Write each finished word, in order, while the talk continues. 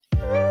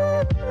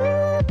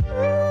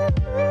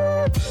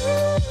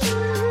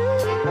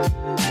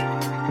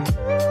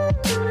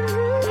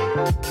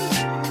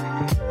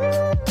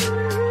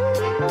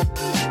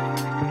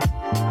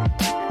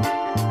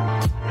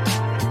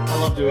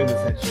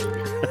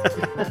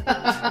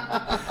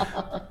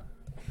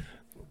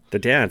The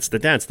dance.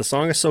 The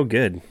song is so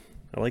good.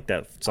 I like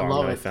that song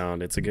that I it.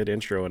 found. It's a good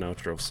intro and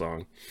outro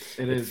song.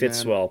 It It is,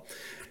 fits man. well.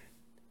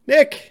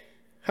 Nick,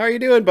 how are you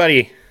doing,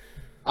 buddy?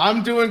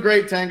 I'm doing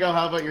great, Tango.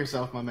 How about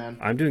yourself, my man?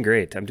 I'm doing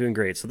great. I'm doing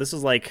great. So this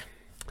is like,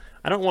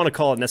 I don't want to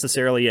call it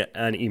necessarily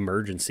an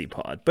emergency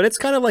pod, but it's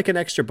kind of like an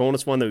extra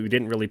bonus one that we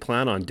didn't really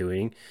plan on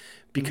doing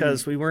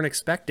because we weren't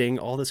expecting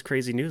all this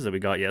crazy news that we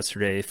got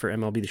yesterday for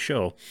MLB The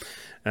Show.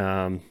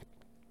 Um,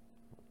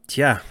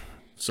 yeah.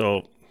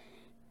 So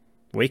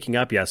waking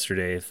up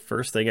yesterday,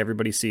 first thing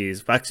everybody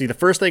sees, actually the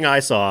first thing I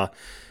saw,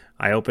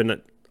 I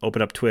opened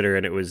up Twitter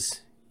and it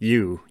was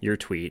your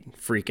tweet,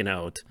 freaking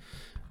out.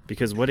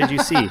 Because what did you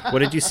see? What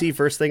did you see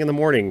first thing in the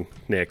morning,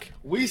 Nick?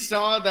 We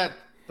saw that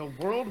the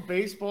World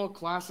Baseball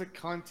Classic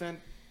content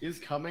is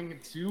coming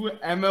to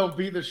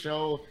MLB The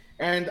Show,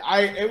 and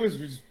it was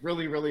just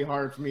really, really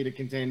hard for me to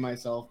contain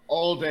myself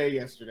all day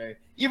yesterday.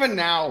 Even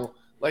now,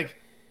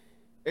 like,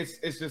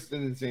 it's just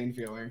an insane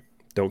feeling.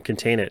 Don't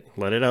contain it.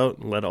 Let it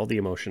out. Let all the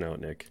emotion out,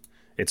 Nick.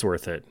 It's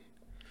worth it.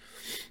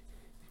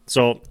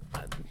 So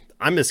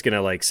I'm just going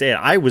to like say it.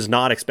 I was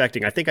not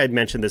expecting, I think I'd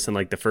mentioned this in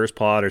like the first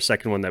pod or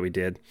second one that we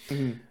did.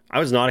 I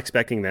was not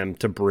expecting them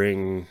to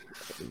bring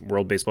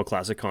World Baseball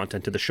Classic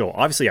content to the show.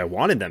 Obviously, I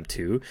wanted them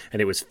to,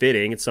 and it was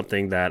fitting. It's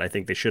something that I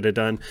think they should have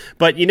done.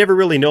 But you never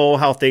really know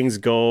how things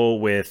go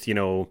with,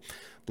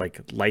 like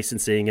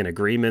licensing and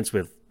agreements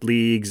with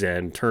leagues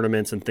and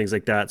tournaments and things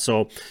like that.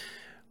 So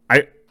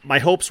my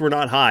hopes were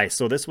not high.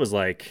 So this was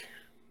like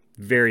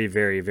very,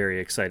 very, very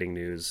exciting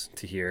news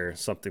to hear,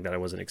 something that I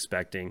wasn't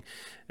expecting.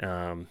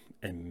 And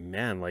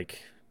man,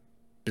 like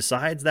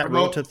besides that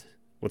road to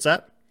what's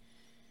that?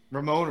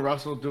 Ramon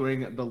Russell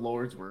doing the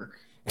Lord's work.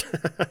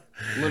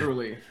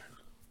 Literally.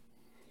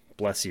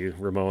 Bless you,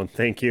 Ramon.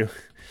 Thank you.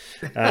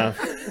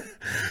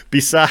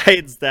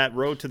 Besides that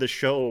road to the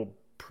show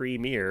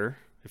premiere,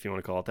 if you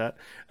want to call it that,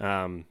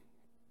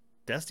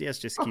 SDS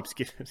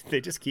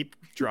just keep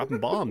dropping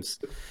bombs.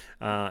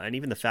 And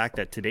even the fact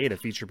that today the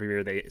feature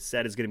premiere they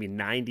said is going to be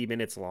 90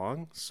 minutes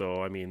long.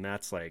 So, I mean,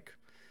 that's like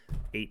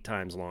 8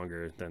 times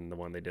longer than the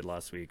one they did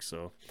last week.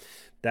 So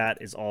that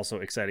is also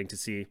exciting to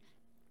see.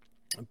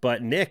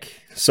 But Nick,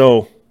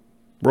 so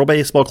World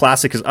Baseball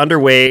Classic is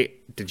underway.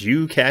 Did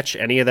you catch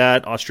any of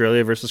that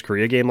Australia versus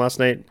Korea game last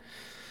night?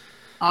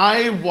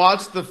 I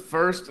watched the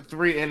first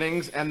 3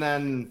 innings, and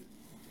then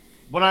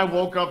when I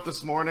woke up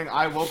this morning,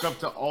 I woke up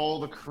to all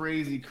the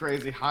crazy,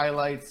 crazy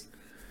highlights.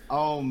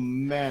 Oh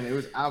man, it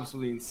was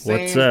absolutely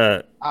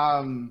insane.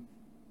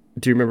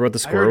 Do you remember what the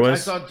score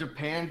was? I saw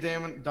Japan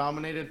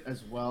dominated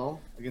as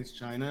well against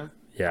China.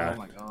 Yeah. Oh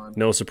my god.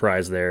 No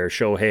surprise there.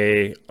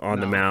 Shohei on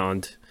the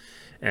mound.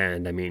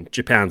 And I mean,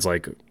 Japan's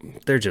like,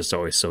 they're just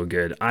always so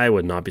good. I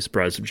would not be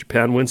surprised if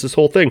Japan wins this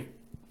whole thing.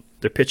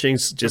 Their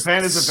pitching's just...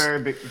 Japan is a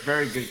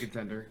very good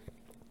contender.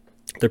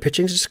 Their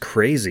pitching's just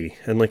crazy.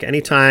 And like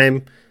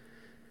anytime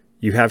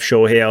you have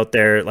Shohei out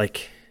there,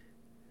 like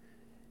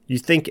you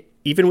think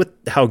even with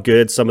how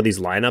good some of these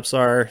lineups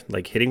are,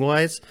 like hitting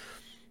wise,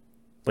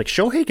 like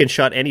Shohei can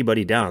shut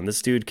anybody down.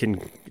 This dude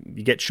can,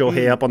 you get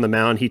Shohei up on the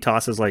mound, he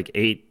tosses like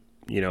 8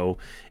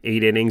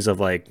 innings of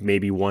like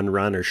maybe 1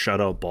 run or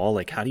shutout ball.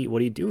 Like what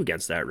do you do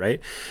against that, right?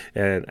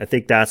 And I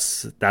think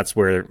that's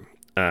where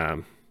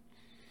the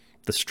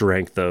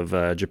strength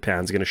of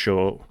Japan's going to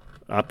show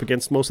up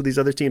against most of these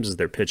other teams is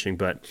their pitching.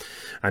 But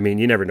I mean,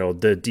 you never know.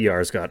 The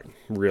DR's got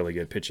really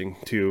good pitching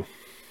too.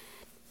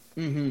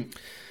 But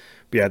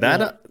yeah,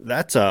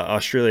 that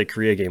Australia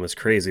Korea game was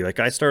crazy. Like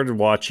I started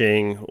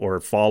watching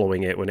or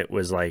following it when it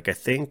was like I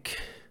think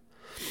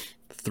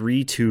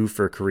 3-2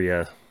 for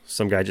Korea.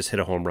 Some guy just hit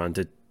a home run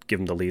to give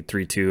him the lead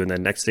 3-2. And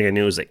then next thing I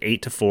knew it was like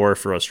 8-4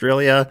 for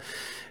Australia.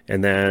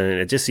 And then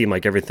it just seemed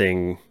like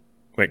everything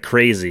went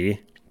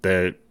crazy.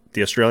 The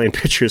Australian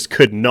pitchers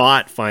could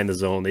not find the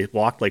zone. They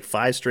walked like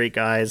 5 straight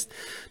guys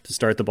to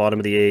start the bottom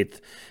of the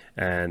 8th.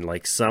 And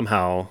like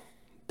somehow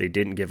they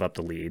didn't give up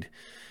the lead.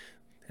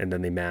 And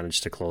then they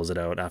managed to close it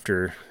out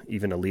after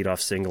even a leadoff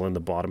single in the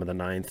bottom of the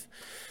 9th.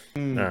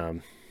 But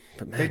man,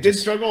 they did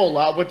struggle a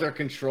lot with their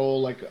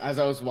control. Like as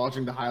I was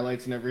watching the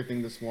highlights and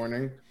everything this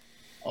morning,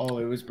 oh,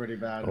 it was pretty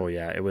bad. Oh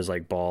yeah, it was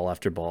like ball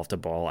after ball after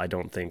ball. I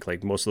don't think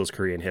like most of those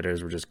Korean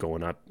hitters were just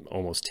going up,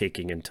 almost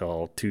taking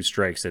until 2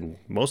 strikes, and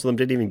most of them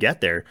didn't even get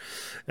there.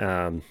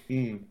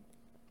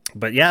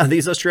 But yeah,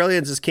 these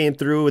Australians just came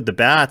through with the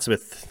bats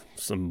with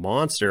some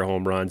monster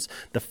home runs.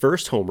 The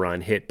first home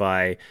run hit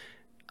by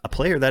a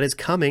player that is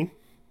coming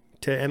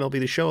to MLB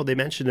The Show. They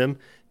mentioned him,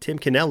 Tim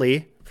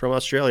Kennelly from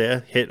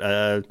Australia, hit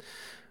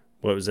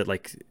what was it,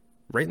 like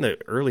right in the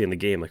early in the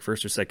game, like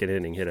first or second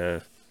inning, hit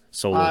a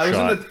solo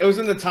shot. It was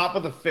in the top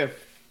of the 5th.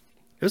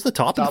 It was the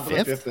top of the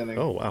 5th inning.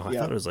 Oh wow, I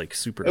thought it was like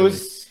super. It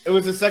was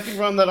the second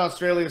run that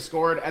Australia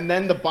scored, and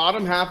then the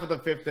bottom half of the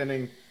 5th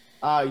inning,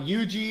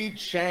 Yuji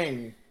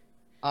Chang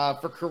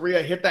for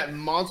Korea hit that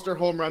monster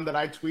home run that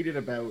I tweeted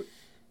about.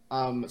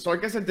 So I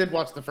guess I did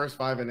watch the first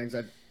 5 innings.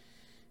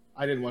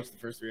 I didn't watch the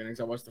first 3 innings.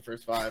 I watched the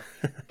first 5.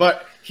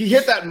 But he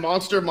hit that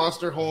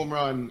monster home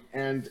run,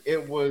 and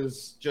it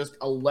was just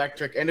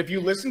electric. And if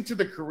you listen to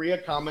the Korea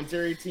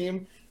commentary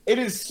team, it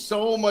is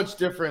so much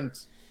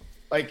different.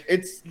 Like,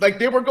 it's like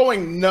they were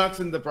going nuts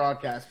in the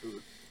broadcast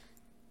booth.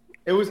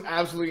 It was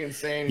absolutely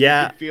insane.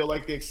 Yeah. You could feel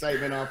like the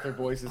excitement off their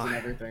voices and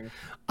everything.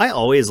 I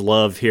always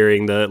love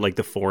hearing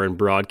the foreign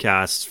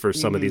broadcasts for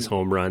some of these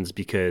home runs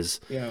because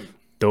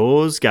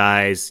those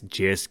guys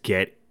just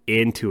get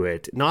into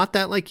it. Not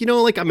that like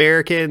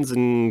Americans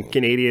and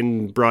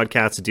Canadian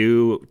broadcasts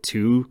do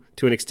to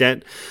an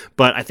extent,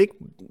 but I think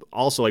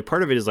also like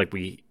part of it is like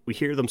we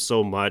hear them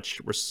so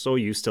much. We're so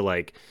used to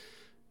like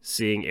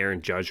seeing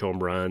Aaron Judge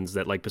home runs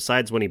that like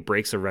besides when he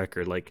breaks a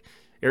record, like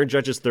Aaron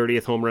Judge's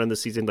 30th home run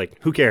this season, like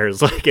who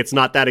cares? Like it's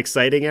not that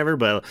exciting ever,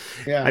 but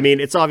I mean,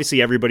 it's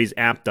obviously everybody's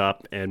amped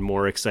up and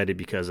more excited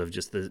because of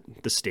just the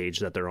stage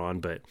that they're on.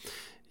 But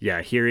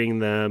yeah, hearing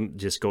them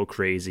just go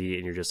crazy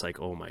and you're just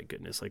like, oh my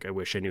goodness, like I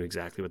wish I knew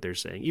exactly what they're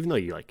saying, even though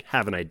you like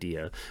have an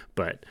idea,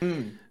 but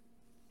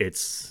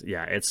it's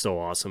so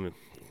awesome. It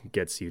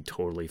gets you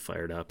totally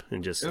fired up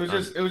and just, it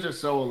was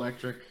just so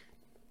electric.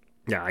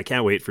 Yeah. I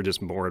can't wait for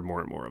just more and more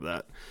and more of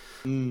that.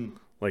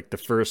 Like the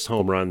first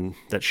home run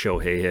that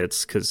Shohei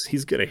hits, because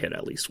he's going to hit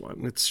at least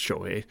one. It's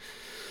Shohei.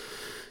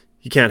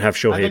 You can't have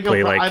Shohei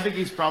play like... I think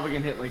he's probably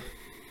going to hit like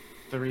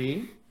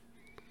 3.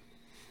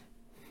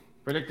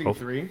 Predicting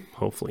 3.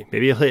 Hopefully.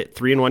 Maybe he'll hit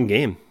 3 in one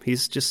game.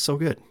 He's just so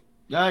good.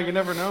 Yeah, you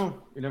never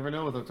know. You never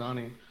know with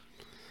Ohtani.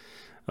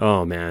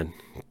 Oh, man.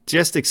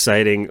 Just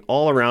exciting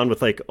all around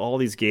with like all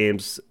these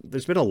games.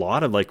 There's been a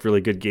lot of like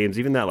really good games.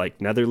 Even that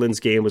like Netherlands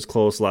game was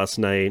close last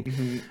night.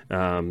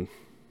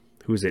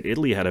 Who was it?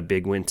 Italy had a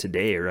big win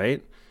today,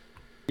 right?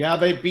 Yeah,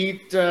 they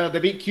beat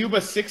Cuba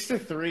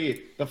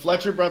 6-3. The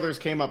Fletcher brothers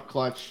came up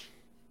clutch.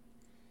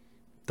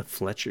 The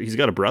Fletcher, he's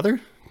got a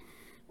brother?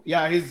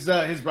 Yeah,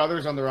 his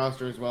brother's on the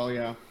roster as well.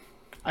 Yeah,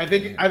 I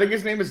think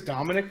his name is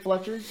Dominic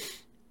Fletcher.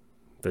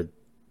 The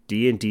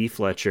D&D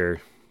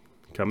Fletcher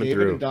coming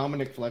David through. And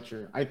Dominic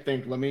Fletcher. I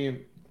think. Let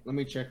me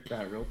check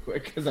that real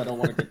quick because I don't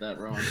want to get that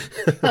wrong.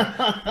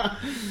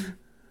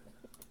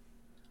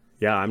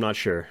 Yeah, I'm not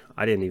sure.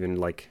 I didn't even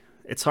like.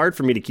 It's hard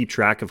for me to keep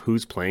track of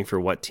who's playing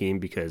for what team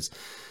because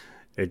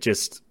it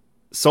just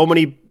so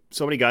many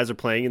guys are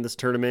playing in this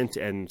tournament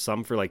and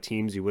some for like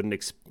teams you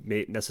wouldn't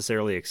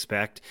necessarily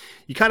expect.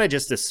 You kind of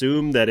just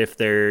assume that if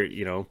they're,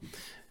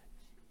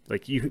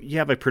 like you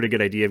have a pretty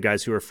good idea of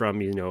guys who are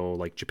from,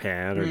 like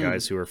Japan or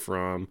guys who are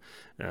from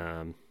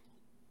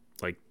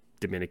like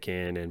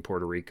Dominican and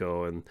Puerto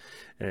Rico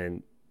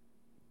and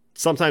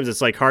sometimes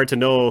it's like hard to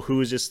know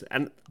who's just,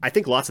 and I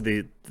think lots of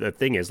the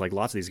thing is like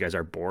lots of these guys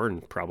are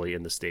born probably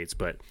in the States,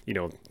 but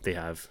they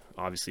have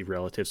obviously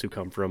relatives who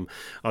come from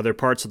other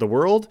parts of the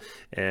world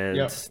and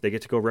they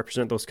get to go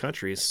represent those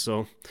countries.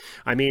 So,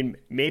 I mean,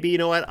 maybe, you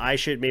know what, I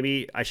should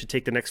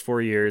take the next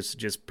 4 years,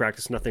 just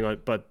practice nothing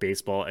but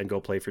baseball and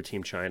go play for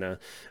Team China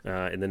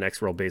in the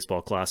next World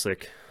Baseball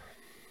Classic.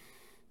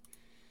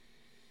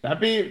 That'd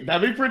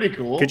be pretty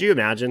cool. Could you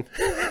imagine?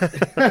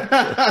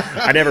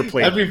 I never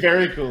played. That'd be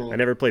very cool. I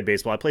never played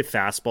baseball. I played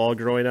fastball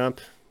growing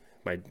up.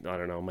 I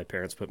don't know. My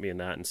parents put me in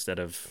that instead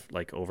of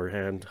like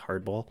overhand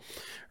hardball or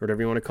whatever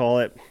you want to call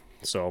it.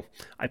 So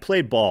I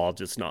played ball,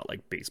 just not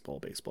like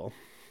baseball.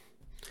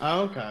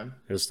 Oh, okay.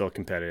 It was still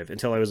competitive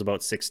until I was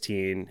about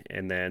 16.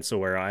 And then, so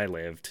where I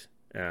lived,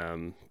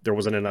 there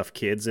wasn't enough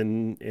kids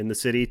in the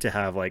city to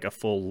have like a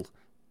full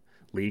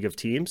league of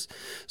teams.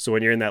 So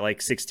when you're in that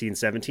like 16,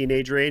 17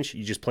 age range,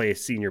 you just play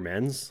senior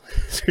men's.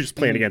 So you're just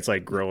playing against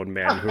like grown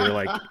men who are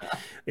like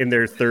in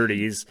their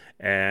 30s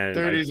and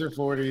 30s or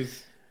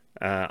 40s.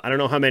 I don't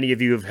know how many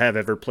of you have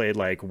ever played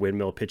like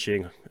windmill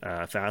pitching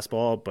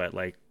fastball, but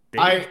like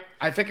I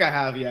think I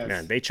have, yes.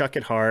 Man, they chuck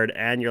it hard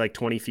and you're like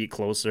 20 feet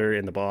closer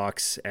in the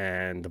box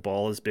and the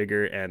ball is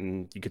bigger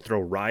and you can throw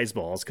rise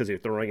balls because you're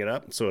throwing it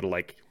up. So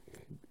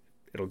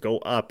it'll go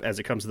up as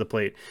it comes to the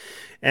plate.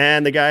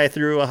 And the guy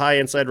threw a high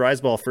inside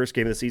rise ball first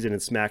game of the season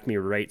and smacked me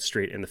right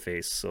straight in the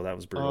face. So that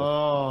was brutal.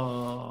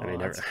 Oh,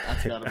 and that's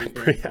gotta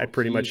be I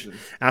pretty much,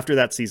 after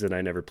that season,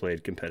 I never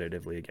played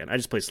competitively again. I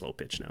just play slow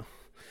pitch now.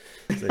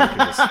 So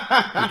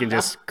you can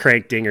just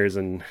crank dingers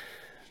and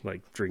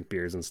like drink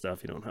beers and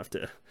stuff. You don't have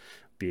to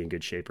be in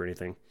good shape or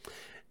anything.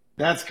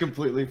 That's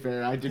completely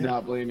fair. I do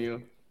not blame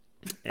you.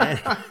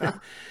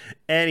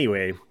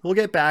 Anyway, we'll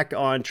get back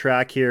on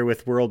track here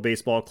with World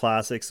Baseball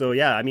Classic. So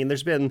yeah, I mean,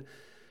 there's been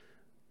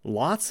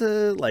lots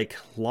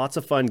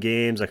of fun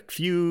games, a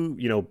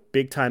few,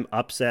 big time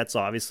upsets.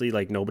 Obviously,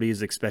 like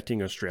nobody's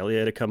expecting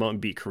Australia to come out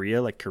and beat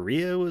Korea. Like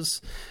Korea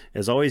is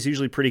always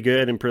usually pretty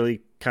good and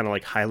pretty kind of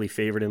like highly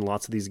favored in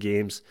lots of these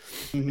games.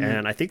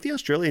 And I think the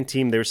Australian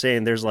team, they're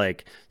saying there's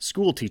like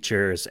school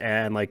teachers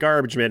and like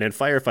garbage men and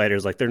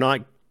firefighters. Like they're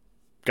not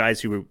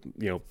guys who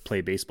play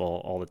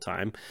baseball all the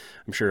time.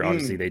 I'm sure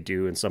obviously they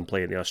do, and some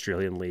play in the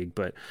Australian League.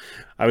 But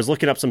I was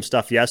looking up some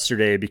stuff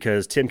yesterday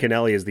because Tim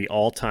Kennelly is the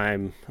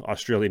all-time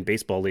Australian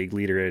Baseball League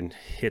leader in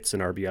hits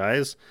and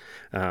RBIs.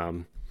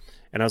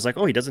 And I was like,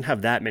 oh, he doesn't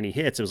have that many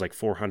hits. It was like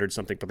 400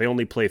 something, but they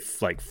only play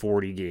like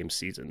 40 game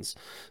seasons.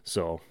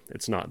 So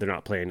they're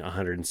not playing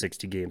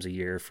 160 games a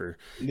year for,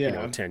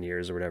 10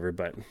 years or whatever.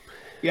 But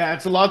yeah,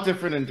 it's a lot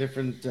different in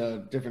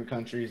different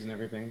countries and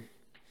everything.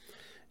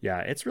 yeah,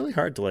 it's really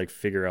hard to like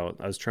figure out.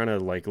 I was trying to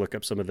like look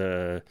up some of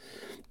the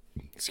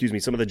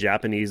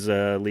Japanese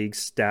league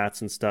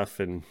stats and stuff.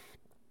 And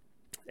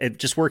it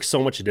just works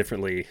so much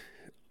differently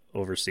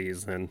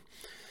overseas than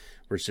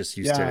we're just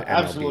used to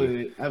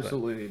MLB.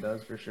 Absolutely it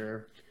does for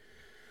sure.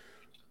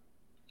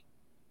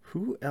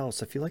 Who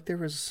else? I feel like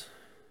those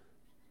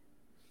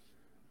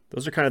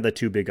are kind of the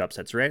two big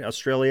upsets, right?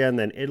 Australia and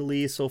then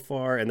Italy so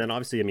far, and then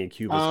obviously, I mean,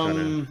 Cuba's kind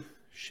of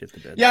shit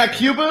the bed. Yeah,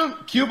 Cuba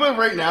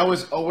right now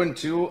is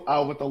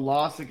 0-2 with a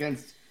loss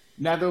against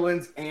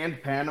Netherlands and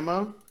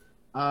Panama.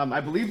 I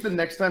believe the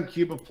next time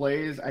Cuba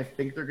plays, I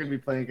think they're going to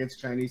be playing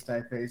against Chinese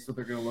Taipei, so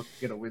they're going to look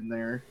to get a win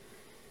there.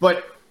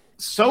 But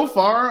so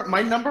far,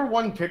 my number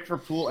one pick for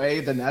Pool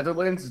A, the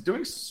Netherlands, is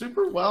doing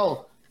super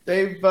well.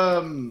 They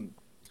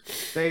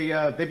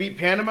beat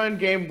Panama in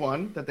game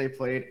 1 that they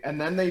played, and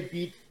then they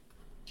beat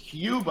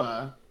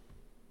Cuba,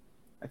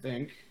 I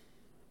think.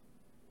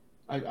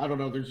 I don't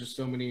know. There's just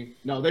so many.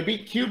 No, they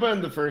beat Cuba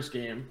in the first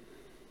game,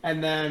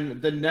 and then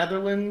the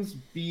Netherlands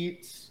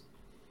beat.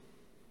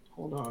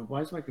 Hold on.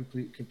 Why is my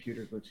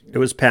computer glitching? It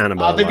was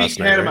Panama. They beat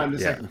Panama right? in the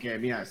second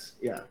game. Yes.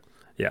 Yeah.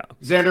 Yeah.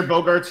 Xander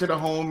Bogaerts hit a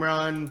home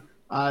run.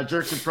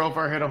 Jerkson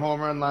Profar hit a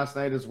home run last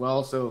night as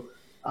well. So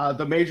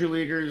the major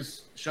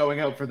leaguers showing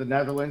out for the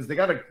Netherlands.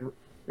 They're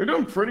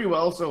doing pretty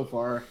well so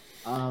far.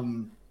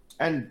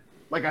 And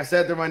like I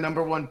said, they're my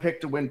number one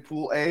pick to win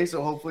Pool A.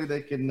 So hopefully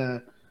they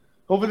can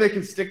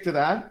stick to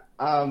that.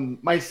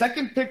 My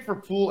second pick for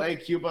Pool A,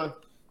 Cuba,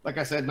 like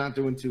I said, not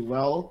doing too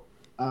well.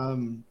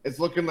 It's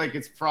looking like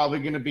it's probably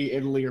going to be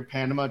Italy or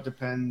Panama. It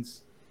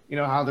depends,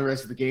 how the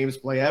rest of the games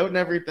play out and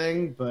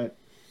everything. But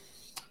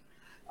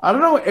I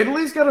don't know.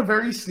 Italy's got a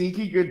very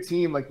sneaky good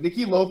team. Like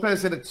Nicky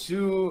Lopez hit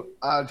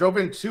drove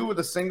in 2 with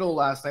a single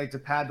last night to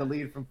pad the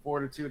lead from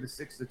 4-2 to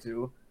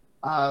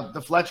 6-2.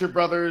 The Fletcher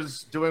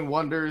brothers doing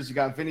wonders. You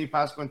got Vinny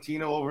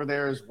Pasquantino over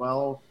there as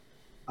well.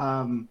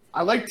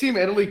 I like Team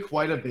Italy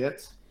quite a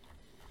bit.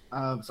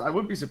 So I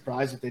wouldn't be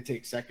surprised if they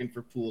take second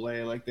for Pool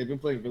A. Like they've been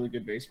playing really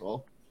good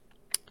baseball.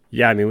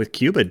 Yeah, I mean, with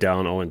Cuba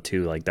down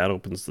 0-2, like that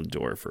opens the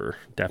door for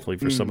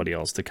somebody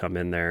else to come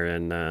in there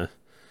and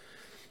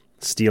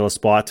steal a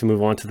spot to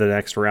move on to the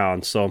next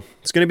round. So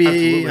it's going to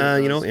be,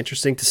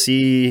 interesting to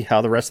see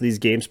how the rest of these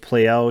games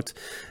play out.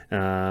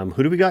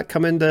 Who do we got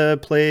coming to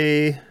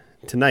play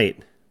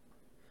tonight?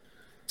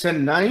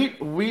 Tonight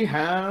we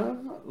have,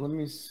 let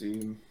me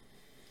see.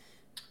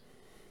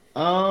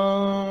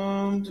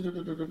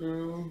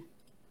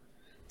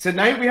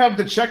 Tonight we have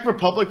the Czech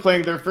Republic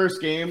playing their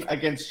first game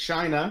against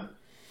China,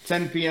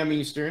 10 p.m.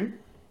 Eastern.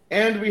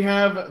 And we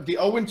have the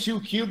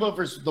 0-2 Cuba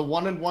versus the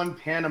 1-1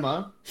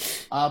 Panama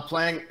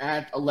playing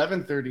at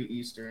 11:30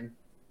 Eastern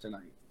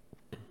tonight.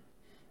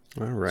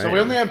 All right. So we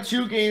only have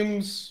two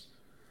games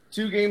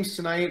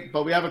tonight,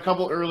 but we have a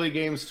couple early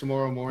games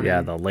tomorrow morning.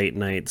 Yeah, the late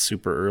night,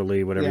 super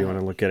early, whatever you want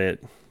to look at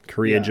it.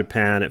 Korea,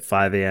 Japan at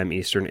 5 a.m.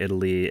 Eastern,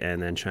 Italy,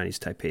 and then Chinese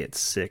Taipei at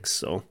 6.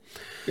 So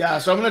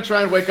I'm going to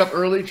try and wake up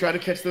early, try to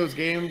catch those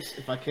games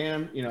if I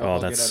can.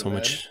 That's so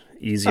much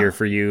easier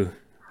for you.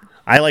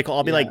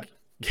 I'll be like,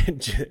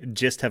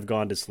 just have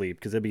gone to sleep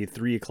because it'd be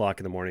 3 o'clock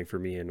in the morning for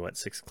me and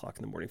 6 o'clock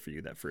in the morning for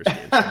you that first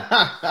game.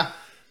 So.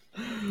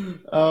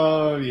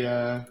 Oh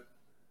yeah,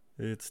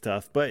 it's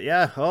tough, but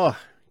yeah. Oh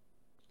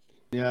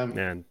yeah,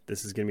 man,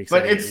 this is gonna be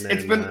exciting.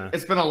 But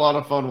it's been a lot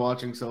of fun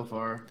watching so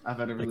far. I've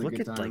had a really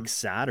good time. Look at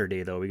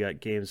Saturday though. We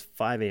got games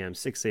 5 a.m.,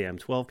 6 a.m.,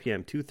 12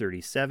 p.m.,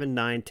 2:30, 7,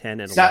 9, 10,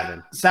 and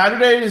 11.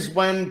 Saturday is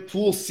when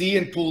Pool C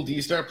and Pool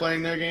D start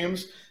playing their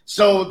games.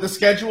 So the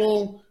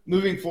schedule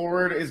moving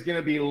forward is going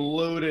to be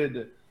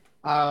loaded,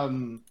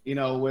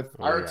 with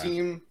our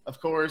team, of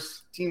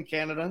course, Team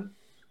Canada,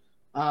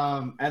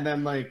 and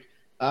then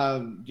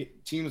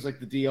teams like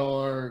the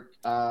DR,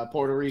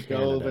 Puerto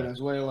Rico, Canada,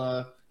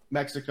 Venezuela,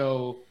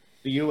 Mexico,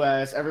 the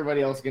U.S.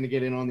 Everybody else is going to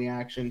get in on the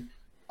action.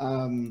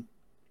 It's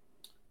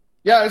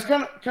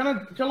kind of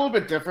a little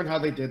bit different how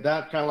they did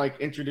that, kind of like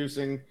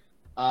introducing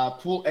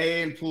Pool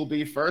A and Pool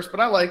B first, but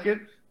I like it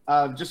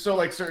just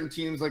so certain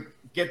teams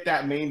get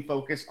that main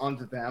focus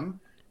onto them.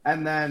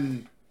 And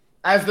then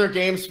as their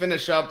games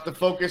finish up, the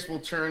focus will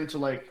turn to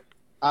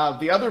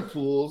the other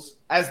pools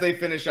as they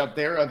finish up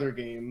their other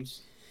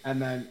games. And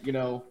then,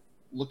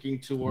 looking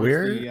towards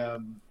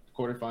the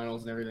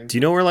quarterfinals and everything. Do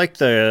you know where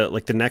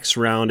the next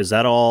round, is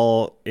that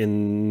all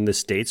in the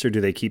States or do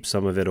they keep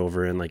some of it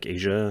over in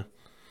Asia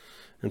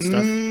and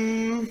stuff?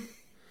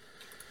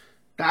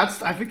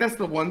 I think that's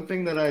the one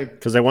thing that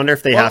because I wonder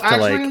if they have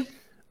to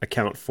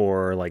account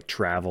for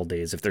travel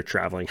days if they're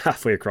traveling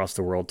halfway across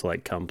the world to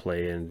come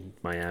play in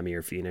Miami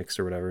or Phoenix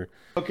or whatever.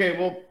 Okay,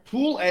 well,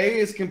 Pool A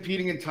is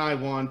competing in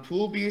Taiwan.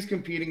 Pool B is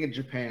competing in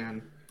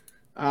Japan.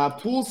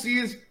 Pool C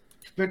is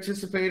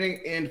participating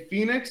in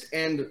Phoenix,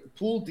 and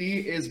Pool D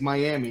is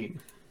Miami.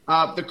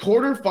 The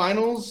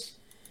quarterfinals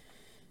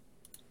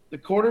the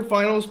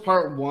quarterfinals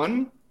part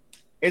 1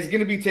 is going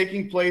to be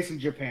taking place in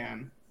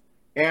Japan.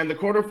 And the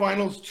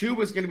quarterfinals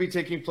 2 is going to be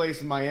taking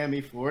place in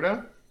Miami,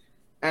 Florida.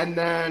 And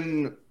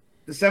then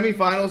the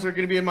semifinals are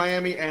going to be in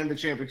Miami and the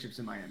championships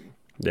in Miami.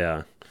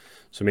 Yeah.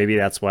 So maybe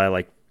that's why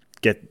like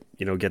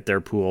get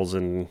their pools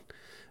and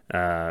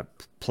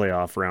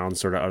playoff rounds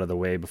sort of out of the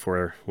way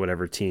before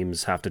whatever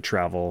teams have to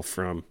travel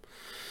from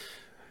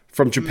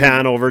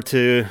Japan over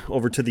to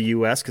the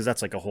US, because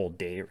that's like a whole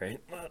day, right?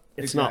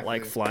 It's not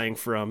like flying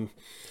from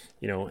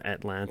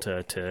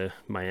Atlanta to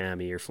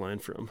Miami. You're flying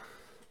from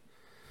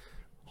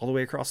all the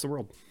way across the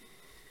world.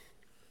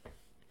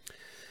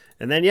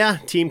 And then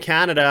Team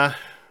Canada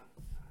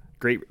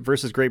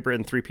versus Great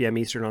Britain, 3 p.m.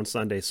 Eastern on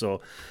Sunday.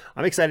 So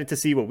I'm excited to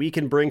see what we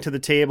can bring to the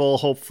table.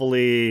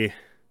 Hopefully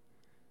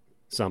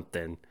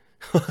something.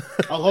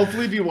 I'll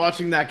hopefully be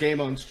watching that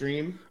game on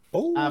stream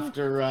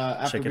after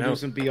we do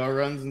some BR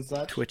runs and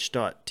such.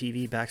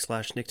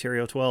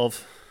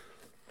 Twitch.tv/NickTerrio12.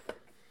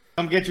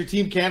 Come get your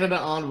Team Canada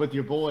on with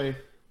your boy.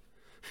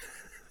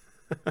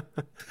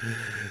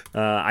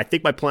 I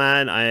think my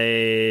plan,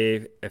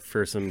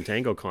 for some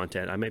Tango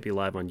content, I might be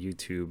live on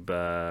YouTube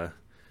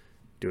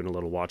doing a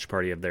little watch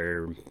party of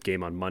their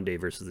game on Monday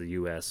versus the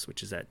US,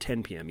 which is at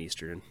 10 p.m.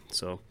 Eastern.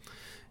 So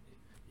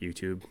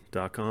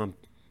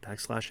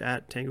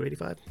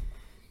youtube.com/@Tango85.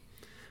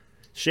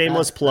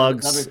 Shameless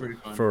plugs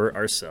for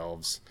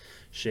ourselves.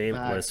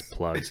 Shameless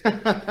plugs.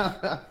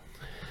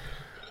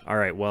 All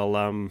right,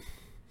 well,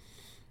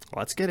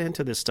 let's get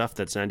into this stuff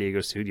that San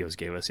Diego Studios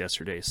gave us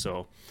yesterday.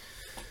 So,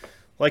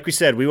 like we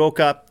said, we woke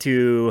up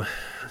to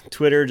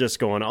Twitter just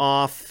going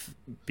off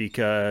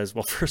because,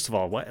 well, first of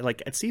all,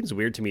 it seems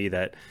weird to me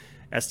that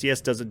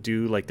STS doesn't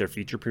do like their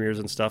feature premieres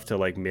and stuff till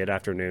like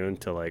mid-afternoon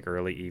to like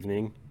early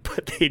evening,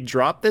 but they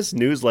drop this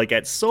news like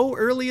at so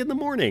early in the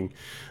morning.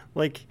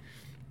 Like,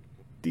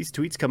 these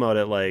tweets come out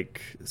at like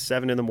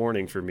 7 in the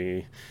morning for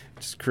me.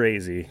 It's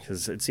crazy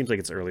because it seems like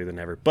it's earlier than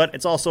ever. But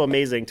it's also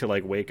amazing to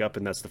like wake up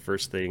and that's the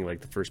first thing,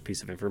 like the first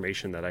piece of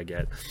information that I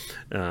get.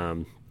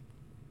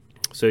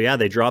 So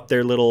they dropped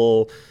their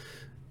little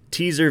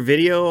teaser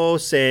video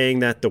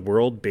saying that the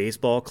World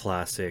Baseball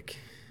Classic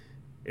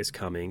is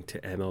coming to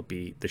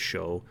MLB The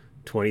Show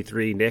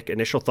 23. Nick,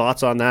 initial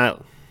thoughts on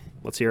that?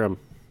 Let's hear them.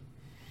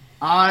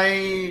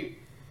 I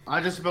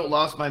just about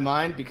lost my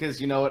mind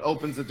because, it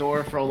opens the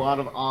door for a lot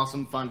of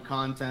awesome, fun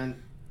content.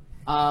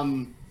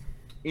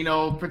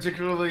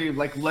 Particularly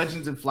like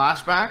Legends and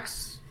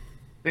Flashbacks.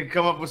 They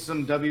come up with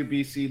some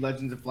WBC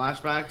Legends and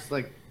Flashbacks,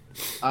 like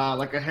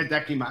a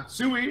Hideki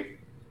Matsui,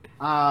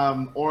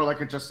 or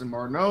like a Justin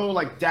Morneau,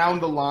 like down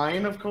the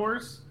line, of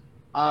course.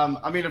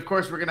 Of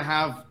course, we're going to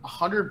have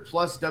 100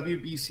 plus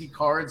WBC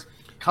cards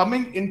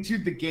coming into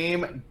the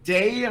game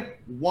day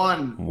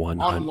one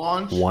on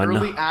launch,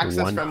 early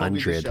access from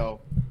MLB The Show.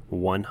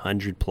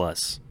 100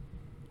 plus.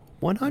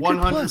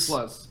 100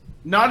 plus.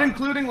 Not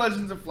including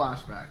Legends and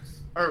Flashbacks.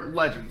 Or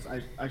Legends,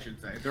 I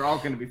should say. They're all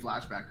going to be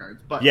flashback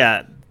cards. But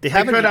they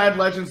could add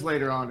Legends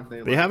later on if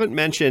they like. They haven't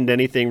mentioned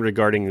anything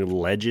regarding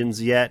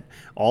Legends yet.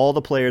 All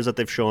the players that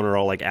they've shown are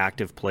all like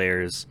active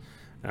players.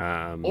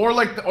 Or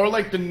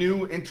like the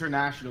new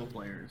international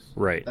players.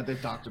 Right. That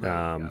they've talked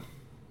about.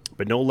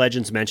 But no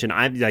Legends mentioned.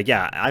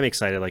 I'm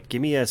excited. Like, give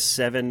me a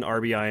 7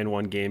 RBI in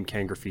one game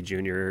Ken Griffey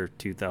Jr.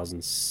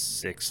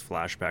 2006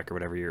 flashback or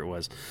whatever year it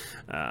was.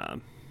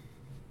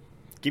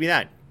 Give me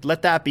that.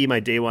 Let that be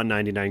my day one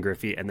 99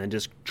 Griffey, and then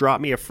just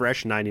drop me a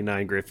fresh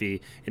 99 Griffey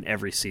in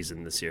every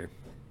season this year.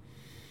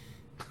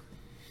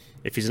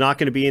 If he's not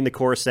going to be in the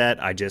core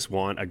set, I just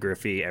want a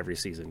Griffey every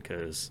season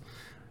because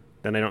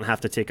then I don't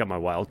have to take up my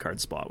wild card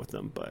spot with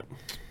them. But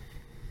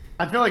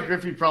I feel like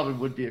Griffey probably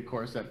would be a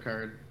core set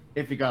card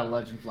if he got a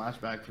Legend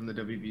flashback from the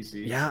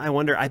WBC. Yeah, I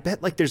wonder. I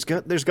bet like there's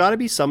got to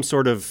be some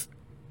sort of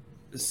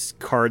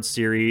card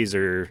series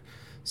or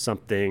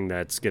something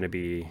that's going to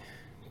be.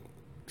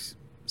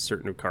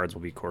 Certain cards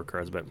will be core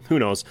cards, but who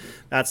knows?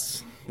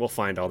 We'll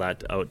find all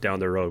that out down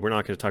the road. We're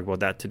not going to talk about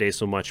that today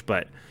so much,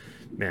 but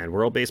man,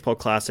 World Baseball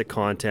Classic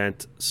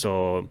content.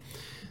 So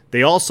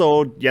they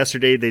also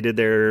yesterday they did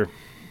their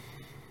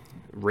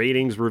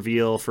ratings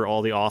reveal for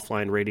all the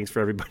offline ratings for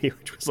everybody,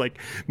 which was like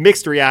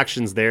mixed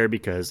reactions there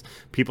because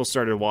people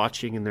started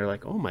watching and they're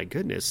like, "Oh my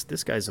goodness,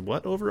 this guy's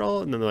what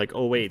overall?" And then they're like,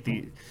 "Oh wait,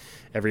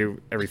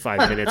 every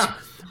 5 minutes,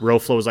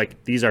 Roflo was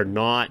like, these are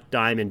not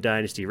Diamond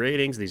Dynasty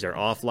ratings. These are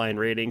offline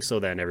ratings." So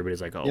then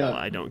everybody's like, well,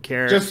 I don't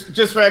care.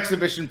 Just for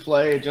exhibition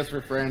play, just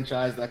for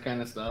franchise, that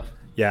kind of stuff.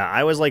 Yeah,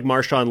 I was like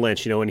Marshawn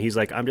Lynch, when he's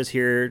like, I'm just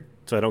here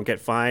so I don't get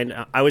fined.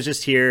 I was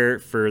just here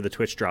for the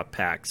Twitch drop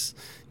packs.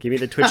 Give me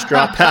the Twitch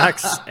drop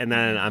packs, and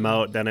then I'm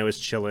out. Then I was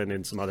chilling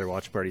in some other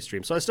watch party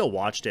stream. So I still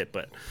watched it,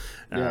 but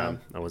I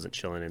wasn't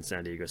chilling in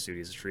San Diego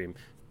Studios stream.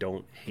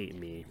 Don't hate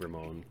me,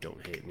 Ramon.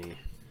 Don't hate me.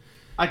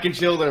 I can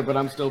chill there, but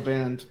I'm still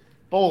banned.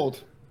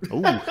 Bold.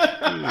 Ooh.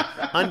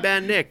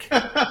 Unban Nick.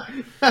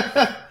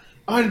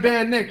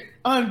 Unban Nick.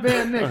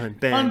 Unban Nick.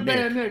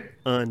 Unban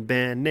Nick.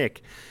 Unban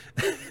Nick.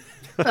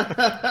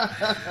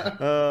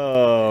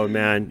 Oh,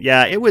 man.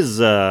 Yeah, it was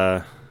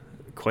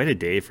quite a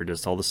day for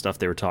just all the stuff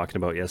they were talking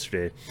about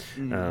yesterday.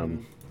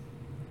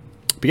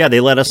 But yeah,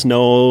 they let us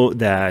know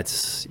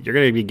that you're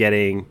going to be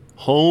getting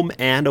home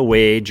and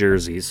away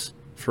jerseys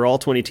for all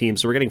 20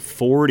 teams. So we're getting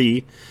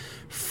 40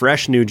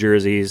 fresh new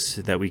jerseys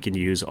that we can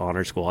use on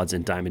our squads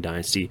in Diamond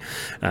Dynasty.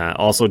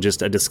 Also,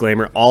 just a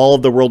disclaimer, all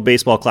of the World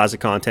Baseball Classic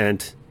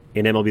content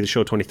in MLB The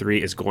Show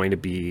 23 is going to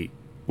be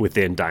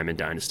within Diamond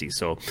Dynasty.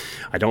 So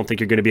I don't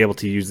think you're going to be able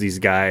to use these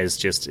guys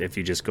just if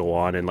you just go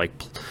on and like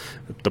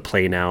the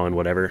play now and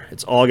whatever.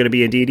 It's all going to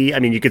be in DD. I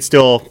mean, you could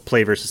still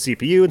play versus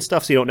CPU and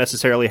stuff, so you don't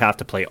necessarily have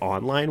to play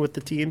online with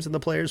the teams and the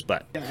players,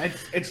 but Yeah,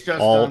 it's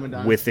just all Diamond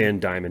Dynasty. within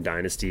Diamond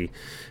Dynasty,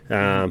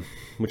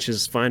 which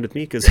is fine with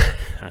me because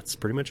that's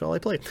pretty much all I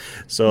play.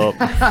 So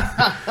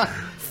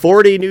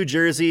 40 new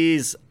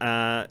jerseys.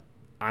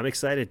 I'm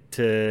excited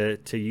to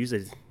use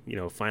it. You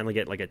know, finally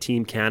get like a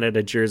Team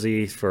Canada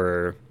jersey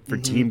for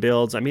team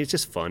builds. I mean, it's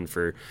just fun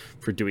for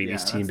doing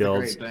these team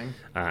builds.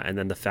 And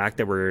then the fact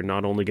that we're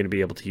not only going to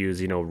be able to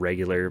use, you know,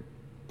 regular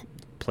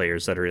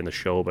players that are in the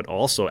show, but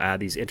also add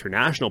these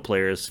international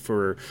players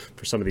for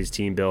some of these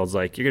team builds.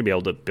 Like, you're going to be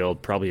able to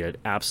build probably an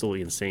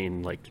absolutely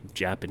insane like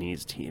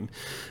Japanese team.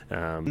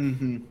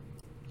 And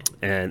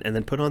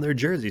then put on their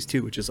jerseys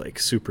too, which is like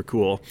super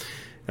cool.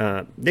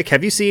 Nick,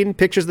 have you seen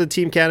pictures of the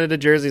Team Canada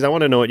jerseys? I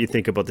want to know what you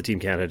think about the Team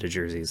Canada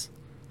jerseys.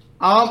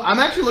 I'm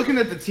actually looking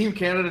at the Team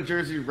Canada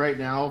jersey right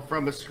now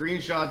from a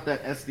screenshot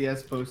that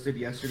SDS posted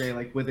yesterday,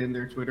 like within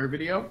their Twitter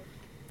video.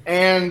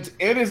 And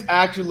it is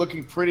actually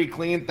looking pretty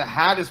clean. The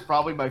hat is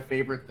probably my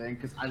favorite thing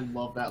because I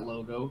love that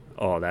logo.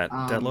 Oh, that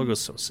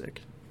logo's so sick.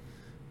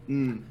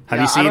 Have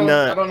you seen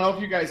I don't know if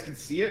you guys can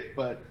see it,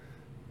 but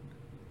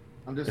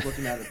I'm just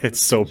looking at it. It's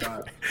so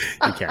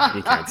you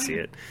can't see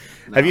it.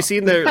 No. Have you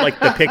seen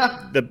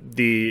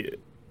the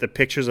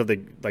pictures of the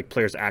like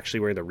players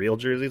actually wearing the real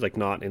jerseys, like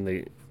not in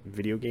the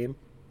video game?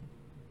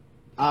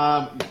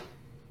 Because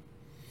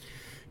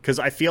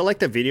I feel like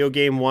the video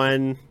game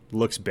one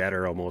looks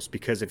better almost,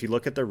 because if you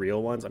look at the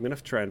real ones, I'm gonna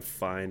try and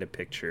find a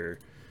picture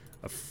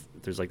of,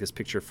 there's like this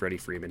picture of Freddie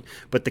Freeman,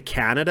 but the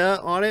Canada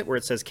on it where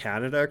it says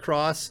Canada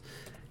across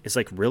is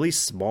like really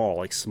small,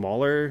 like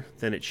smaller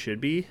than it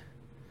should be.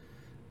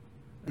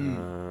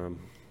 Oh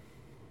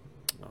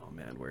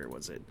man, where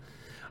was it?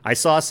 I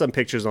saw some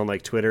pictures on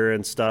like Twitter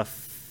and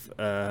stuff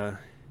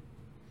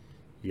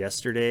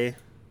yesterday.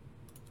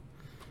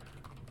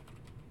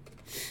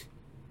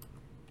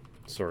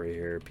 Sorry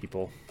here,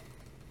 people.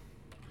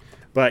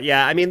 But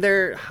yeah, I mean,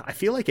 I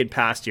feel like in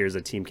past years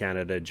the Team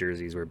Canada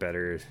jerseys were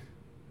better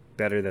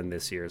than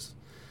this year's.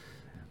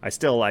 I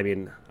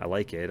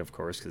like it, of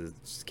course, because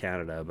it's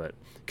Canada, but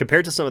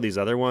compared to some of these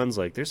other ones,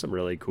 like there's some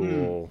really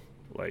cool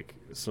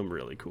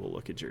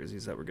looking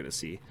jerseys that we're gonna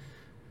see.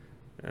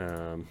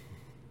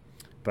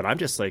 But I'm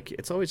just like,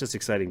 it's always just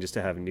exciting just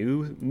to have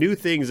new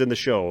things in the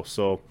show.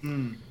 So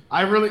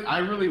I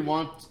really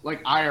want,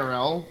 like,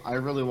 IRL. I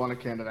really want a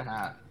Canada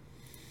hat.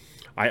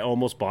 I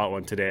almost bought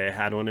one today. I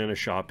had one in a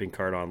shopping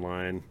cart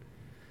online,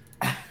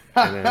 and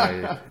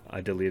then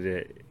I deleted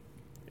it.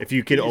 If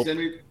you could,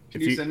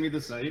 can you send me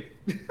the site?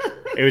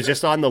 It was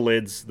just on the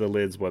Lids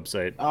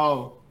website.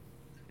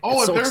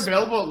 If they're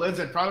available at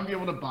Lids, I'd probably be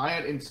able to buy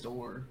it in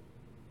store.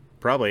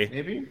 Probably.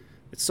 Maybe.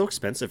 It's so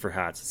expensive for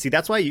hats. See,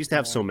 that's why I used to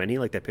have so many,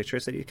 like that picture I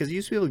sent you, because you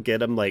used to be able to get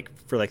them like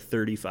for like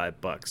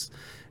 $35.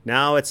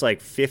 Now it's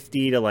like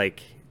 50 to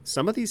like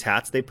some of these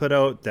hats they put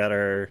out that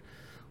are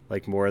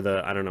like more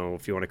the, I don't know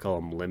if you want to call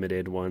them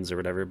limited ones or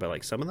whatever, but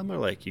like some of them are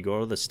like, you go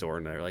to the store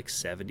and they're like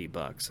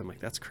 $70. I'm like,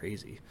 that's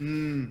crazy.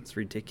 It's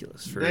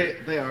ridiculous for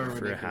they are for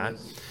ridiculous. a hat.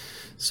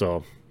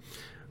 So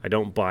I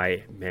don't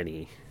buy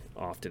many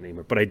often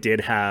anymore, but I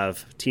did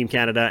have Team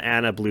Canada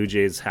and a Blue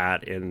Jays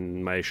hat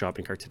in my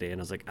shopping cart today, and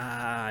I was like,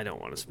 I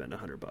don't want to spend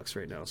 $100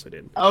 right now, so I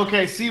didn't.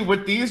 Okay, see,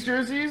 with these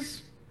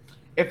jerseys,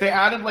 if they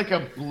added like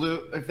a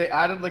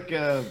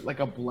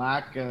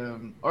black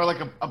or like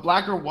a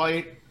black or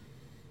white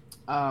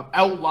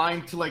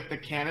outline to like the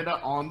Canada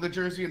on the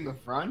jersey in the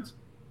front,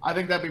 I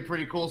think that'd be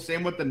pretty cool.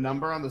 Same with the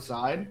number on the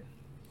side.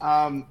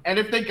 And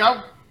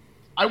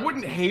I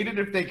wouldn't hate it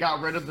if they got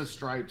rid of the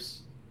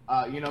stripes,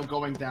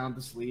 going down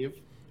the sleeve.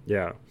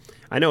 Yeah,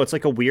 I know it's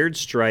like a weird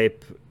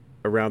stripe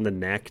around the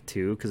neck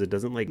too, because it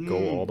doesn't like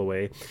go all the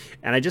way,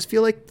 and I just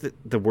feel like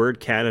the word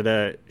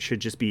Canada should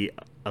just be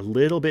a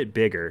little bit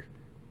bigger.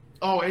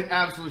 Oh, it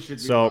absolutely should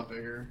be a lot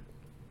bigger.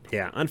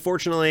 Yeah,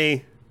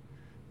 unfortunately,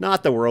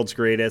 not the world's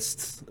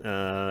greatest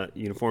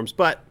uniforms,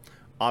 but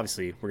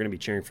obviously we're gonna be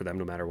cheering for them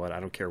no matter what. I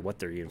don't care what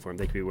their uniform.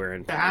 They could be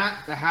wearing the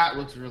hat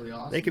looks really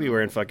awesome. They could be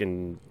wearing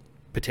fucking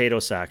potato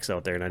sacks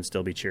out there, and I'd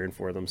still be cheering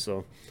for them.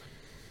 So.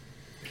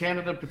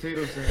 Canada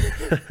potato sacks.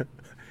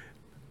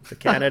 The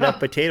Canada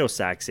potato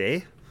sacks,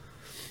 eh?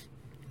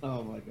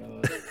 Oh my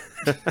god.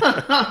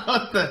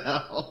 What the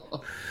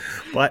hell?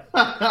 But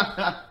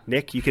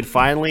Nick, we could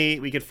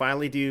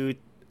finally do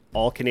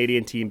all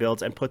Canadian team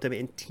builds and put them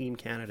in Team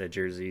Canada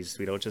jerseys.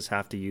 We don't just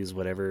have to use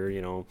whatever,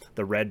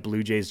 the red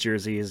Blue Jays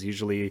jersey is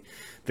usually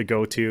the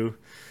go-to.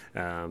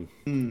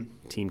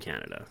 Team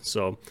Canada.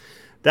 So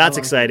That's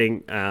like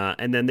exciting.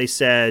 And then they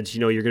said,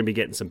 you're going to be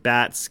getting some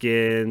bat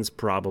skins,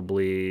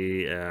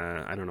 probably.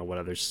 I don't know what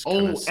other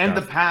kind of stuff. And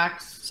the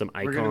packs. Some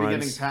icons. We're going to be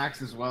getting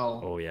packs as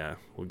well. Oh yeah,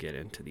 we'll get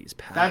into these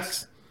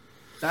packs.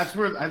 That's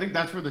where I think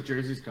that's where the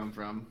jerseys come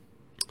from.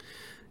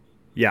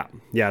 Yeah.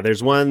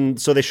 There's one.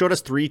 So they showed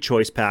us 3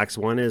 choice packs.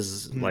 One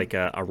is like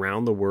a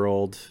around the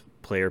world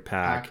player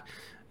pack.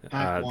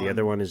 The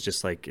other one is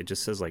just like, it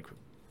just says like,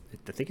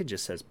 I think it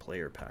just says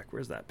player pack.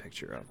 Where's that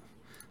picture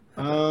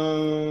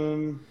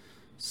of?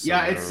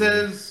 Yeah, it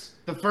says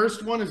the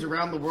first one is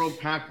around the world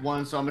pack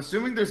 1. So I'm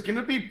assuming there's going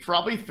to be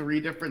probably 3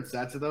 different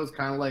sets of those,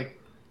 kind of like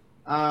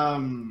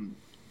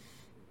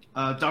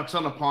Ducks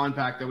on a Pond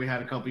pack that we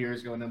had a couple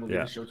years ago, and then we'll do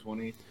the show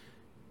 20.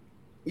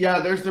 Yeah,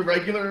 there's the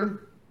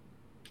regular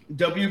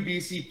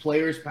WBC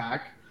players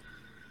pack.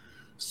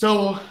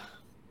 So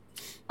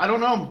I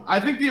don't know. I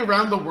think the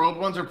around the world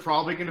ones are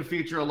probably going to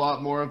feature a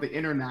lot more of the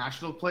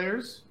international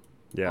players.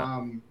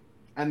 Yeah.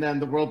 And then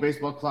the World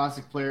Baseball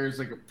Classic players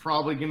are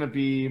probably going to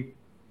be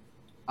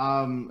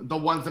the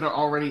ones that are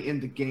already in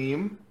the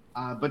game,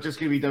 but just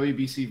going to be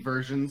WBC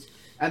versions.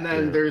 And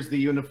then there's the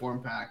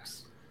uniform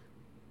packs.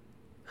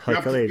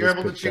 You're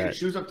able to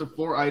choose up to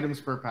 4 items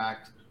per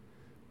pack.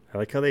 I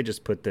like how they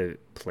just put the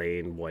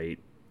plain white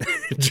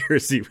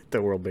jersey with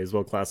the World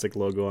Baseball Classic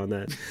logo on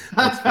that.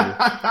 That's funny.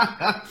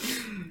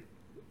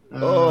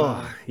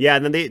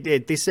 And then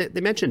they said, they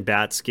mentioned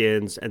bat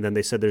skins, and then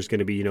they said there's going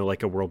to be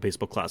like a World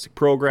Baseball Classic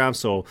program,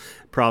 so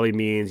probably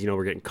means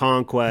we're getting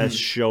conquest,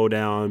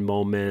 showdown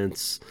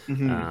moments,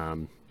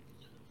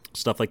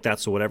 stuff like that.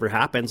 So whatever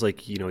happens,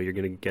 like you're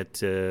going to get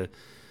to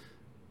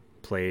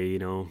play,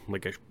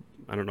 like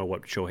I don't know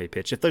what Shohei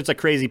pitch. If there's a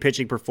crazy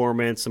pitching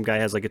performance, some guy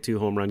has like a 2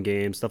 home run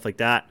game, stuff like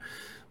that.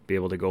 Be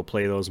able to go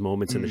play those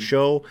moments in the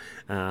show,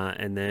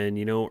 and then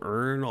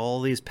earn all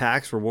these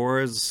packs,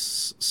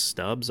 rewards,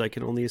 stubs, I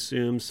can only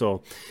assume.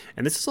 So,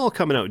 and this is all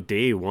coming out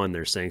day 1,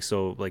 they're saying.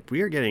 So like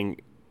we are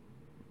getting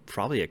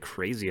probably a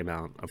crazy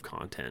amount of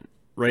content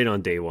right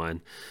on day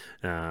 1.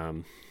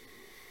 And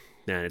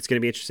it's going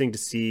to be interesting to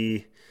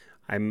see.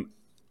 I'm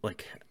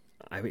like,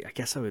 I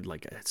guess I would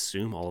like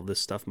assume all of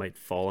this stuff might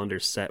fall under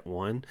set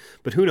 1,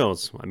 but who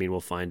knows? I mean, we'll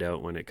find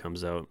out when it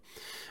comes out.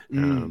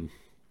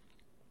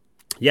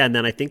 Yeah, and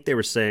then I think they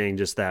were saying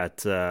just that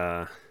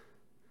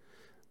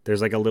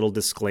there's like a little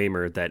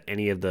disclaimer that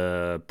any of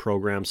the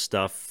program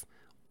stuff,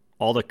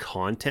 all the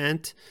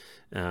content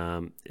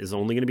is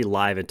only going to be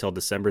live until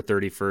December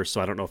 31st.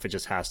 So I don't know if it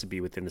just has to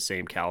be within the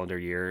same calendar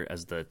year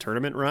as the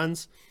tournament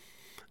runs.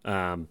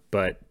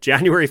 But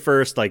January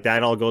 1st, like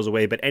that all goes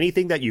away. But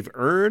anything that you've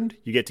earned,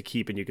 you get to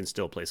keep and you can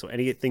still play. So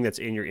anything that's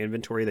in your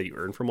inventory that you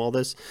earn from all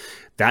this,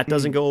 that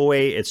doesn't go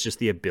away. It's just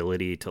the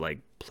ability to like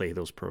play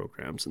those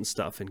programs and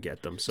stuff and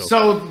get them.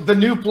 So the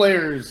new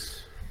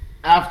players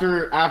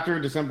after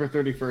December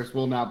 31st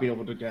will not be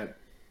able to get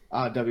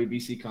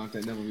WBC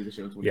content. Then will be the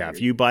show. Yeah,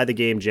 if you buy the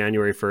game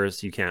January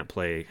 1st, you can't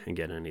play and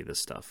get any of this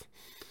stuff.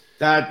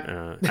 That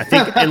I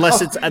think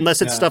unless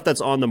it's stuff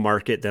that's on the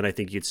market, then I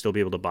think you'd still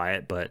be able to buy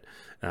it. But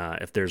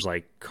if there's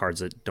like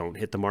cards that don't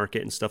hit the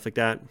market and stuff like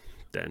that,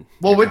 then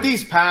with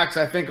these packs,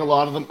 I think a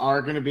lot of them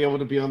are going to be able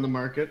to be on the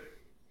market.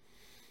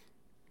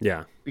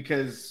 Yeah,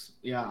 because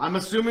I'm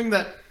assuming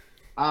that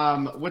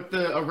with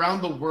the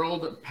Around the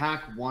World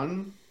Pack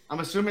 1, I'm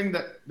assuming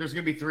that there's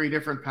going to be 3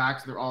 different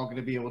packs. They're all going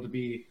to be able to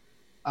be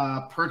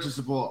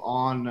purchasable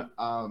on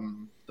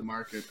the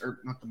market, or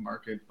not the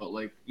market, but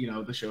like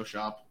the show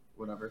shop,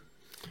 whatever.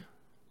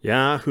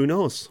 Yeah, who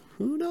knows?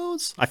 Who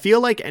knows? I feel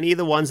like any of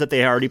the ones that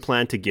they already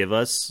plan to give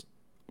us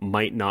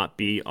might not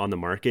be on the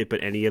market,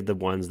 but any of the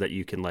ones that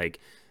you can like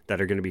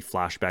that are going to be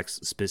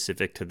flashbacks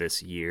specific to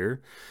this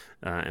year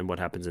and what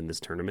happens in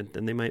this tournament,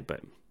 then they might.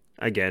 But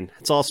again,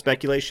 it's all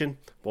speculation.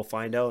 We'll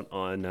find out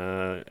on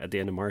at the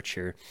end of March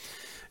here.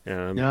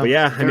 But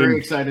yeah, I mean,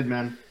 excited,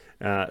 man.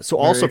 So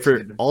also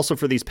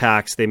for these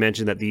packs, they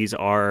mentioned that these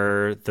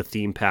are the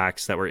theme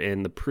packs that were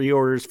in the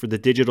pre-orders for the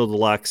Digital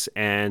Deluxe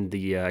and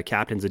the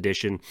Captain's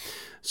Edition.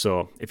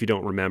 So if you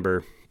don't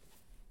remember,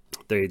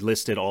 they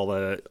listed all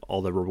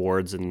the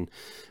rewards and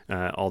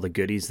all the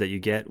goodies that you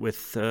get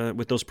with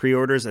those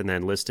pre-orders, and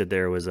then listed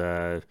there was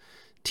a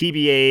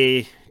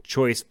TBA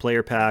choice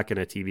player pack and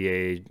a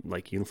TBA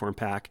like uniform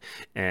pack.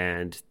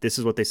 And this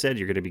is what they said: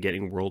 you're going to be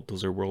getting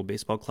those are World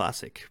Baseball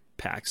Classic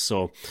packs.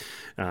 So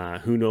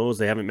who knows?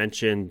 They haven't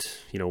mentioned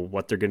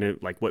what they're gonna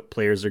like, what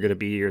players are gonna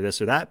be or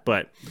this or that,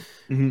 but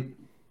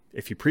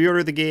if you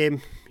pre-order the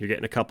game, you're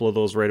getting a couple of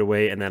those right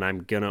away, and then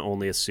I'm gonna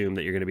only assume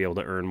that you're gonna be able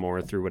to earn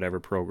more through whatever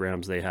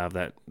programs they have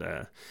that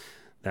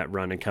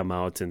run and come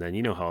out. And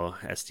then how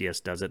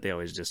SDS does it, they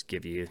always just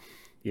give you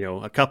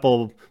a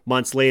couple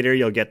months later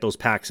you'll get those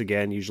packs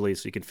again, usually,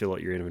 so you can fill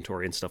out your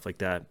inventory and stuff like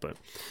that. But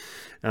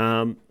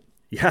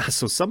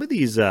so some of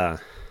these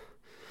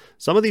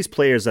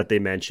players that they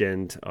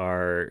mentioned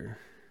they're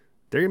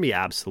going to be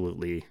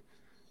absolutely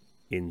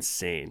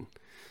insane.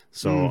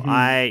 So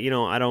I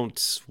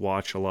don't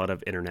watch a lot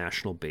of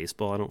international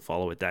baseball. I don't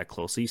follow it that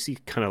closely. You see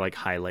kind of like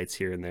highlights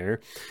here and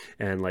there.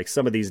 And like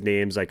some of these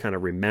names I kind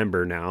of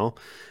remember now.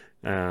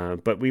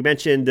 But we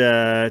mentioned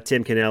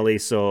Tim Kennelly,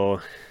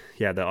 so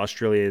yeah, the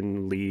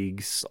Australian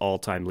League's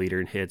all-time leader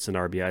in hits and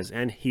RBIs,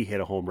 and he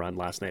hit a home run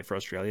last night for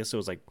Australia. So it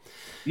was like,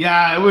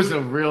 Yeah, it was a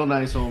real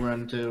nice home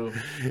run too.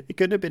 it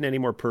couldn't have been any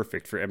more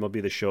perfect for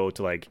MLB The Show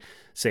to like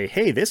say,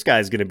 hey, this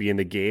guy's going to be in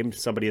the game,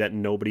 somebody that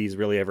nobody's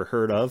really ever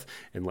heard of,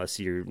 unless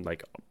you're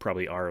like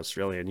probably are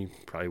Australian, you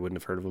probably wouldn't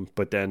have heard of him.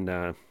 But then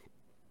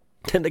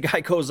the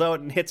guy goes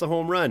out and hits a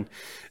home run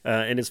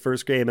in his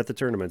first game at the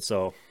tournament.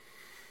 So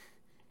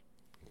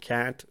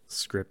can't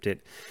script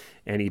it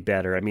any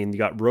better. I mean, you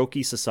got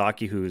Roki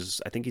Sasaki, who's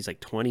I think he's like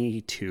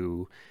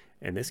 22,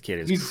 and this kid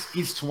is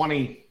he's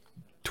 20.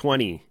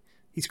 20.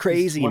 He's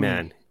crazy, He's 20.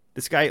 man.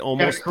 This guy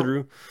almost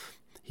threw.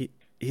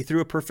 He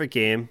threw a perfect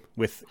game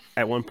with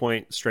at one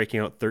point striking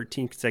out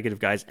 13 consecutive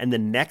guys, and the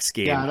next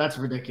game, Yeah, that's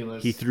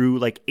ridiculous. he threw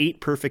like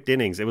 8 perfect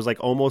innings. It was like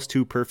almost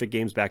 2 perfect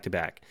games back to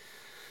back.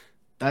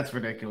 That's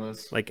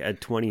ridiculous. Like a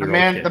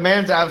 20-year-old kid. The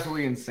man's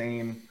absolutely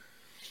insane.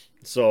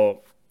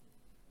 So,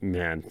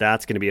 man,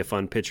 that's going to be a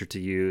fun pitcher to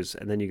use.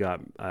 And then you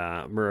got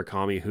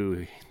Murakami,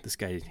 who this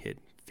guy hit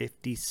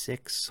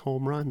 56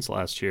 home runs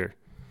last year.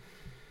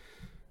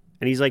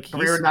 And he's like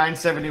Career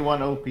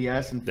 971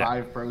 OPS and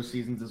 5 pro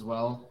seasons as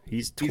well.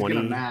 He's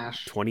gonna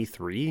mash.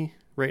 23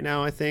 right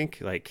now, I think.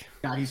 Like,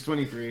 Yeah, he's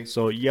 23.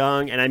 so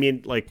young. And I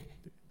mean, like,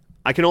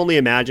 I can only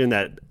imagine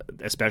that,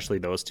 especially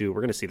those two, we're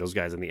going to see those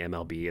guys in the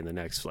MLB in the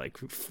next like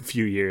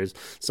few years.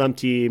 Some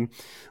team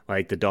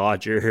like the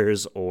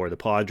Dodgers or the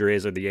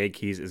Padres or the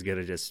Yankees is going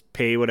to just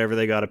pay whatever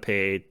they got to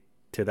pay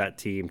to that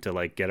team to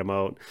like get them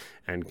out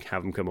and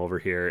have them come over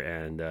here,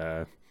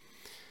 and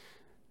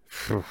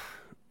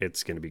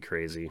it's going to be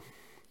crazy.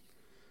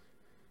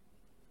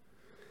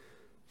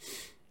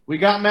 We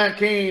got Matt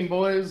Cain,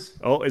 boys.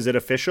 Oh, is it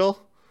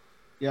official?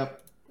 Yep.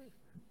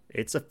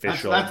 It's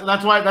official.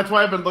 That's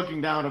why I've been looking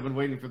down. I've been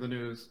waiting for the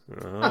news.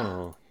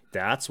 Oh,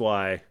 that's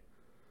why.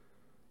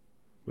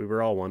 We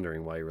were all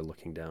wondering why you were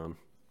looking down.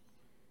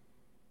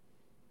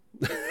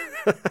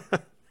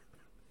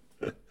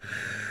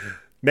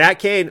 Matt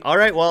Cain. All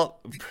right,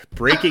 well,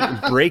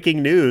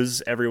 breaking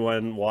news,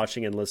 everyone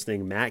watching and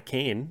listening. Matt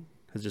Cain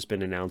has just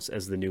been announced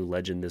as the new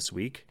legend this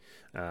week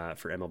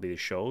for MLB The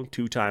Show.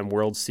 2-time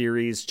World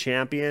Series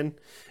champion,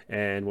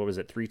 and what was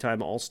it,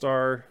 3-time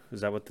All-Star? Is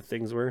that what the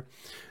things were?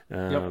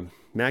 Yep.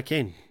 Matt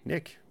Cain.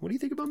 Nick, what do you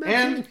think about Matt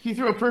And Cain? he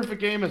threw a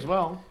perfect game as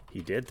well.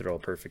 He did throw a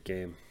perfect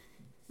game.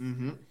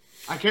 Mm-hmm.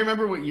 I can't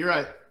remember what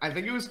year. I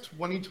think it was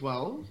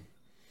 2012. You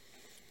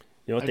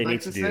know what I'd they like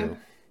need to to do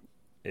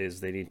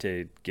is they need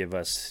to give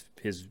us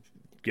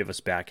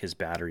back his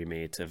battery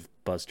mate of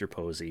Buster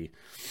Posey,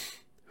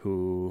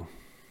 who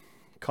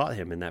caught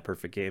him in that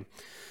perfect game.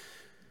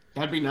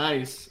 That'd be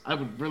nice. I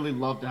would really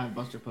love to have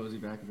Buster Posey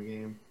back in the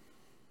game.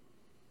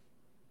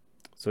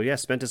 So yeah,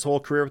 spent his whole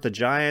career with the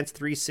Giants,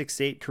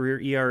 3.68 career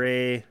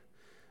ERA.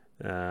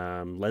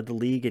 Led the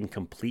league in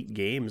complete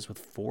games with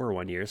 4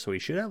 1 year, so he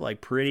should have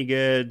like pretty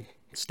good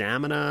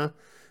stamina.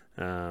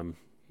 Not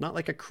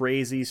like a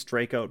crazy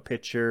strikeout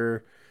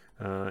pitcher.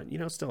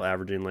 Still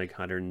averaging like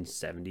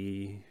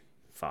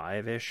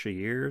 175-ish a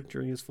year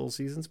during his full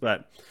seasons.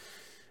 But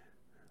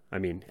I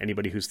mean,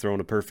 anybody who's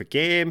thrown a perfect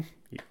game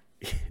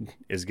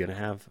is going to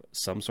have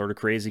some sort of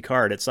crazy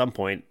card at some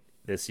point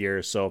this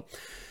year. So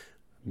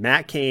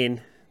Matt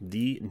Cain,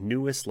 the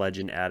newest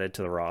legend added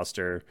to the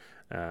roster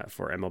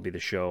for MLB The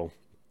Show.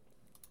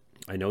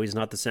 I know he's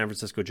not the San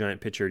Francisco Giant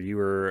pitcher you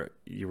were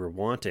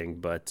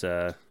wanting, but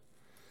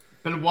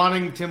been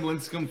wanting Tim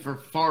Lincecum for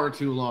far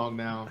too long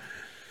now.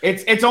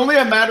 It's only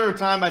a matter of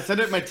time. I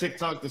said it in my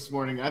TikTok this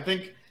morning. I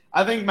think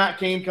Matt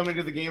Cain coming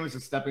to the game is a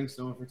stepping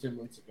stone for Tim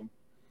Lincecum.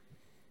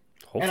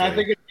 hopefully. And I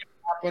think it's going to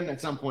happen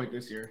at some point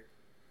this year.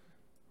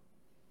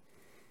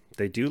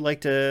 They do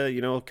like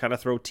to, kind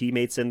of throw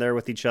teammates in there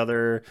with each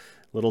other,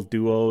 little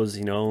duos,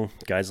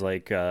 guys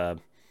like,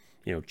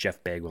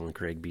 Jeff Bagwell and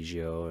Craig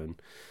Biggio and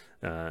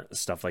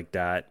stuff like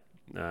that.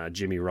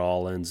 Jimmy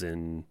Rollins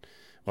and,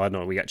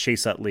 we got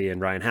Chase Utley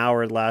and Ryan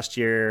Howard last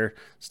year,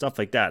 stuff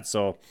like that.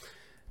 So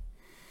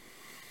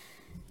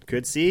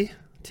could see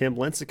Tim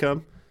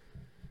Lincecum.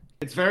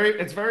 It's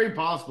very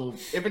possible.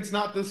 If it's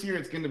not this year,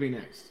 it's going to be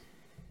next.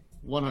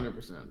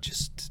 100%.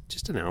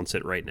 Just announce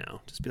it right now.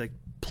 Just be like,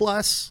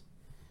 plus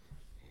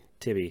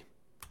Timmy.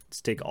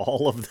 Let's take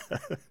all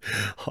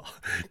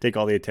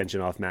the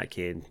attention off Matt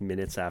Cain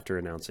minutes after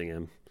announcing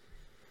him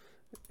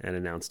and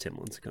announce Tim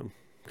Lincecum,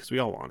 because we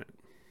all want it.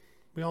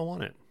 We all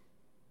want it.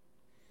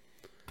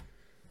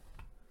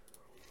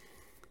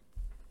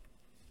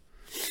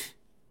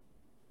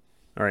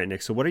 All right,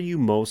 Nick. So what are you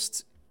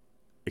most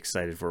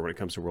excited for when it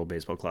comes to World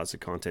Baseball Classic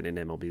content in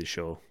MLB The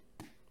Show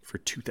for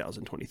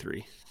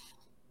 2023?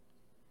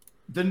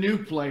 The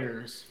new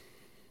players.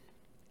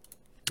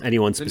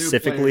 Anyone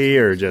specifically,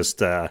 or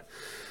just is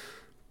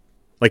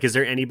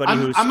there anybody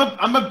who's? I'm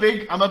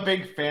a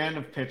big fan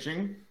of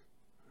pitching.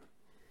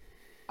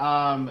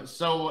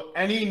 So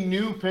any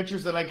new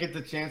pitchers that I get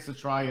the chance to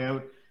try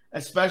out,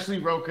 especially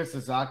Roka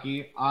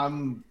Sasaki,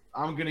 I'm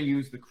gonna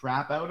use the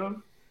crap out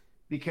of,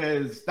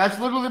 because that's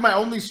literally my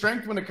only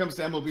strength when it comes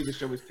to MLB The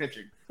Show is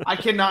pitching. I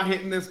cannot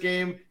hit in this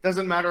game.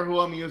 Doesn't matter who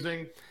I'm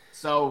using.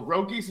 So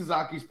Roki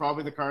Sasaki is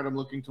probably the card I'm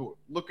looking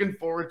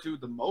forward to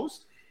the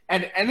most.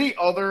 And any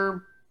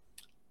other,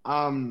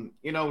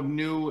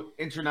 new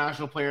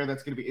international player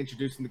that's going to be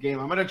introduced in the game,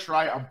 I'm going to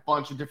try a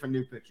bunch of different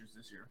new pitchers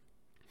this year.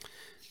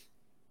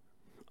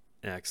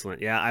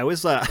 Excellent. Yeah, I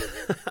was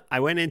I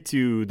went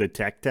into the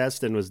tech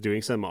test and was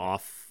doing some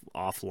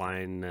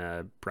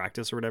offline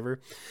practice or whatever,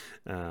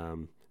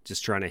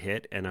 just trying to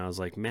hit, and I was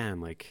like,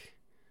 man, like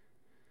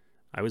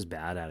I was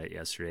bad at it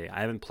yesterday.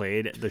 I haven't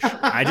played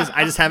I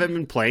just haven't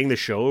been playing the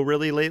show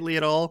really lately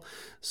at all.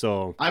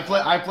 So I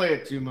play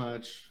it too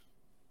much.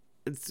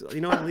 It's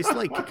at least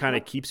like it kind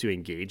of keeps you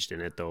engaged in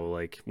it though.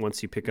 Like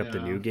once you pick up the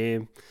new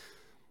game,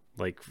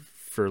 like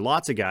for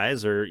lots of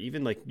guys, or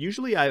even like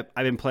usually I've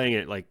been playing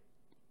it like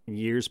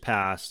years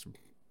past,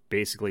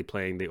 basically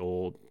playing the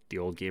old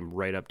game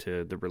right up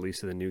to the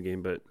release of the new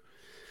game. But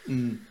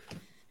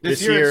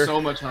this year it's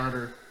so much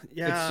harder.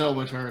 Yeah, it's so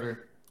much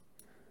harder.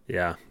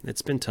 Yeah,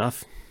 it's been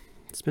tough.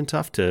 It's been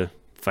tough to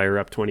fire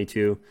up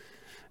 22,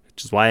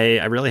 which is why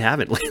I really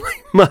haven't lately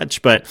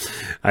much. But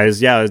I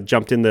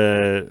jumped in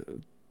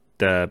the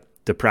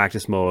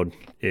practice mode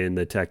in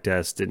the tech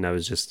test, and I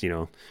was just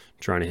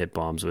trying to hit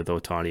bombs with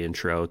Ohtani and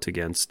Trout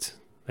against,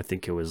 I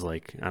think it was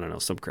like, I don't know,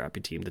 some crappy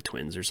team, the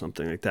Twins or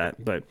something like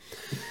that. But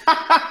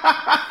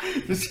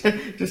just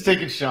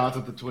taking shots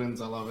at the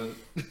Twins, I love it.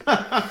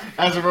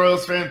 As a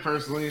Royals fan,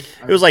 personally,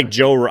 it was like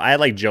I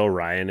like Joe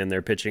Ryan in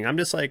their pitching. I'm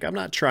just like, I'm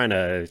not trying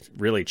to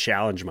really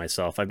challenge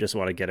myself. I just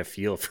want to get a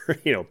feel for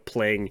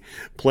playing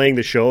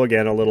the show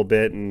again a little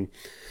bit, and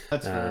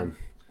that's fair.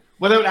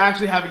 Without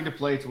actually having to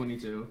play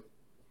 22.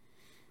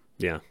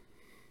 Yeah.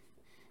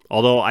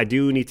 Although I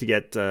do need to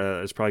get,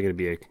 there's probably going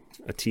to be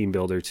a team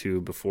builder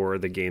too before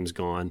the game's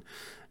gone.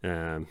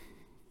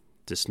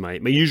 Just my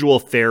usual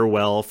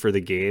farewell for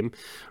the game,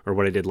 or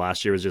what I did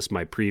last year was just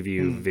my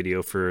preview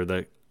video for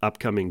the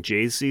upcoming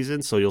Jays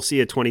season. So you'll see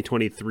a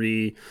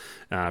 2023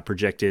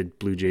 projected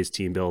Blue Jays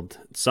team build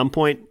at some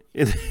point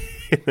in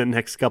the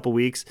next couple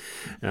weeks.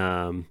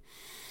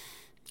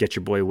 Get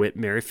your boy Whit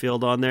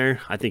Merrifield on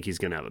there. I think he's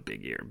going to have a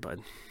big year, but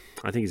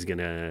I think he's going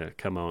to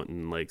come out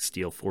and like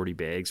steal 40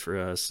 bags for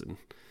us. And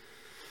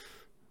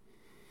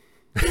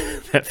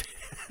if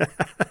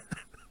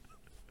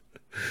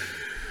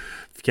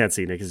you can't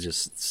see, Nick is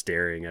just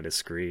staring at his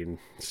screen,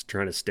 just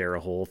trying to stare a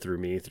hole through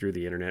me through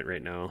the internet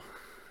right now.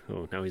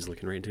 Oh, now he's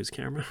looking right into his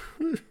camera.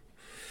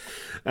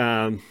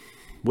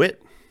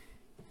 Whit.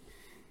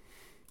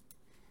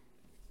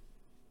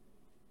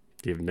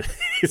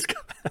 He's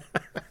got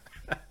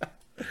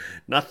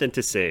nothing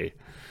to say.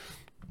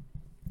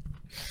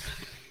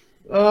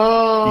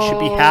 Oh, you should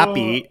be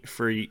happy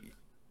for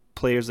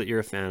players that you're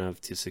a fan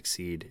of to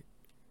succeed.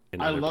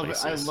 I love it.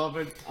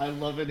 I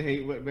love it.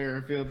 Hate Whit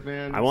Merrifield,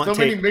 man. I want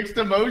many mixed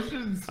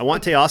emotions. I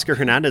want Teoscar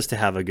Hernandez to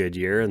have a good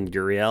year and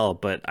Gurriel,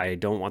 but I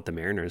don't want the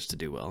Mariners to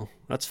do well.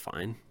 That's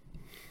fine.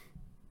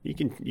 You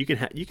can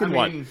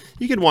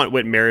want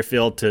Whit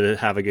Merrifield to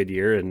have a good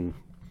year and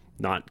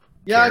not.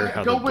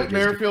 Yeah, go Whit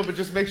Merrifield, but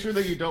just make sure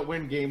that you don't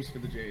win games for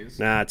the Jays.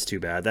 Nah, it's too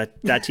bad.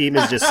 That team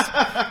is just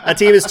that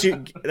team is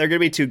too. They're gonna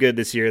be too good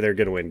this year. They're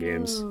gonna win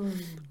games.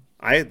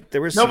 But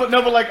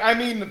like, I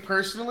mean,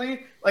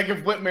 personally, like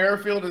if Whit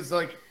Merrifield is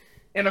like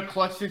in a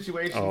clutch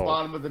situation,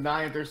 bottom of the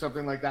ninth or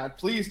something like that,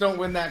 please don't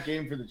win that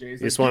game for the Jays.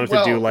 You just want him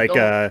to do like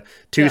a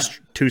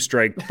two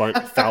strike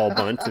foul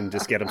bunt and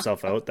just get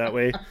himself out that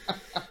way.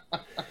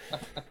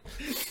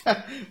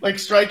 Like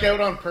strike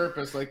out on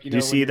purpose, like you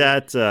see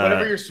that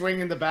whenever you're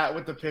swinging the bat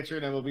with the pitcher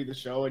and MLB The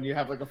Show, and you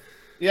have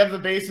you have the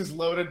bases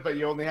loaded, but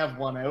you only have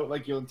one out.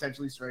 Like you'll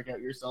intentionally strike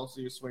out yourself, so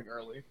you swing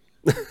early.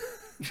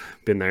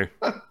 Been there.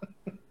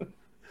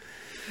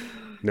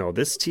 No,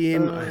 this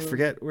team, I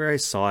forget where I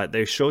saw it.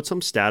 They showed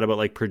some stat about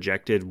like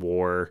projected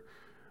WAR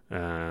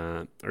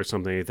or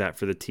something like that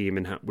for the team,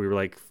 and we were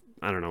like,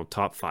 I don't know,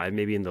 top 5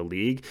 maybe in the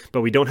league,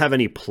 but we don't have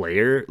any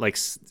player like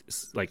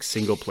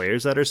single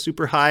players that are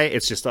super high.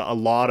 It's just a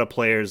lot of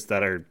players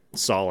that are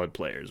solid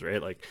players, right?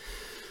 Like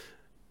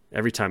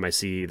every time I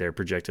see their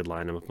projected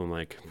lineup, I'm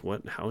like,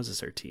 what? How is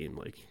this our team?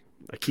 Like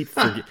I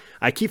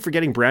keep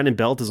forgetting Brandon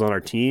Belt is on our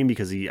team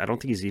because I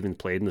don't think he's even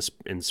played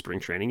in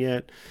spring training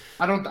yet.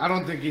 I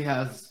don't think he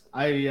has.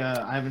 I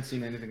haven't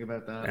seen anything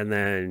about that. And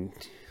then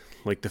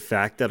like the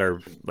fact that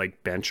our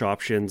like bench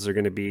options are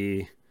going to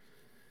be,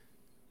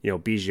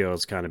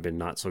 Biggio's kind of been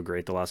not so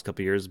great the last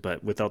couple of years,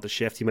 but without the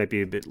shift, he might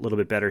be a little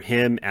bit better.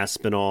 Him,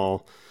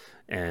 Espinal,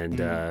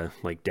 and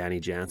like Danny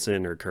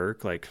Jansen or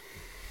Kirk, like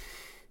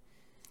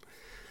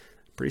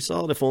pretty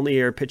solid. If only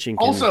our pitching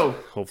can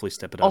hopefully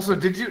step it up. Also,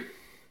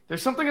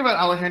 there's something about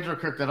Alejandro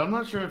Kirk that I'm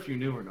not sure if you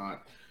knew or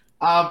not.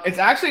 It's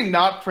actually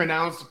not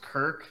pronounced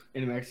Kirk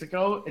in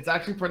Mexico. It's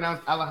actually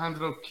pronounced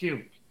Alejandro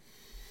Q.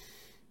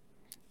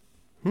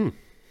 I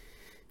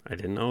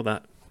didn't know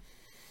that.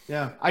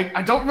 Yeah,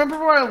 I don't remember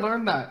where I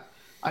learned that.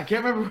 I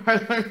can't remember where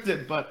I learned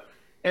it, but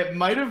it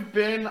might have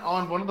been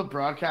on one of the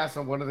broadcasts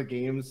on one of the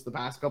games the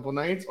past couple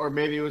nights, or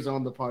maybe it was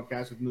on the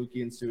podcast with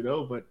Mookie and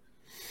Sudo. But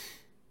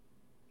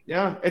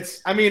Yeah,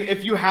 it's. I mean,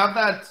 if you have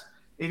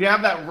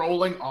that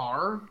rolling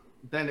R,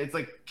 then it's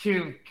like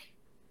kink.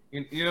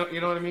 You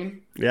know what I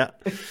mean? Yeah.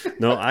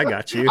 No, I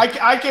got you. I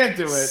can't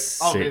do it,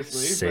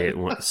 obviously.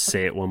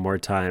 Say it one more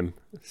time.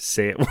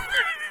 Say it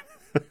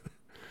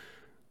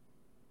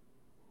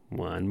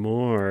one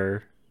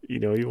more. You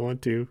know you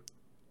want to.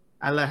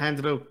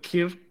 Alejandro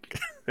Kirk.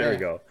 There we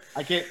go.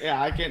 I can't. Yeah,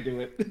 I can't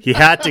do it. He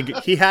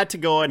had to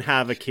go and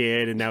have a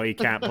kid, and now he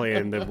can't play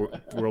in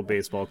the World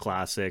Baseball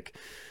Classic.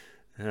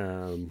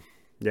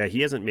 Yeah,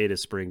 he hasn't made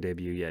his spring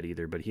debut yet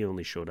either, but he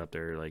only showed up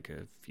there like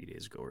a few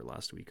days ago or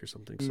last week or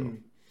something. So,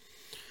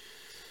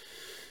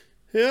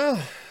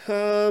 yeah.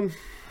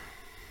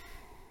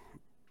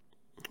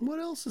 What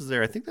else is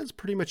there? I think that's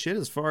pretty much it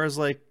as far as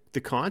like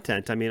the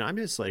content. I mean, I'm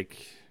just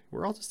like,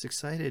 we're all just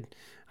excited.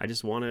 I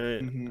just want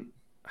to.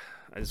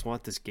 I just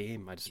want this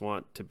game. I just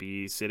want to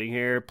be sitting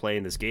here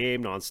playing this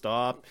game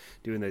nonstop,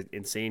 doing the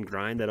insane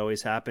grind that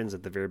always happens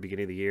at the very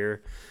beginning of the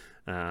year.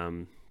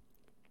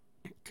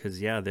 Because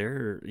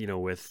they're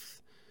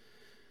with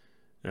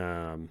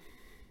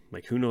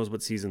like who knows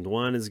what season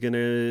 1 is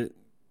gonna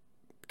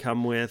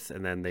come with,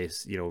 and then they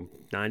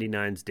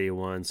 99's day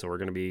 1, so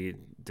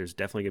there's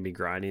definitely gonna be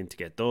grinding to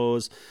get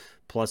those,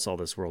 plus all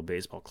this World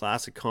Baseball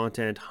Classic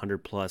content,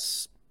 100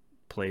 plus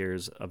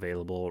players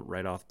available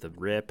right off the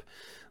rip.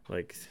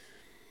 Like,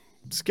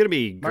 it's gonna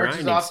be grinding. March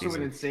is off season.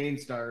 To an insane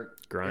start.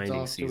 Grinding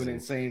it's off season. To an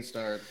insane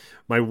start.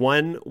 My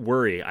one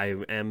worry, I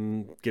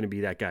am gonna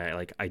be that guy.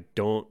 Like, I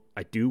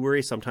do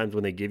worry sometimes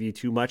when they give you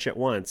too much at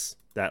once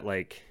that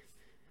like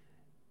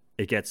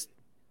it gets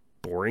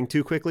boring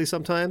too quickly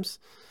sometimes.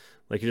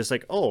 Like, you're just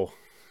like, oh,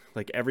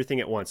 like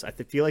everything at once. I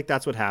feel like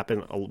that's what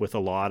happened with a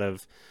lot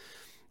of,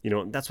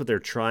 that's what they're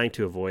trying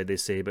to avoid, they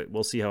say, but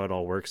we'll see how it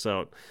all works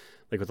out.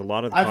 Like with a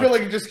lot of, I feel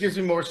like it just gives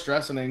me more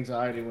stress and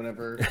anxiety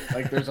whenever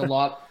like there's a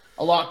lot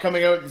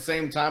coming out at the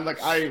same time.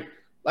 I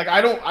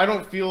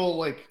don't feel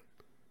like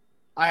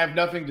I have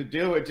nothing to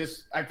do.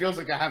 I feels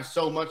like I have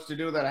so much to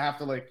do that I have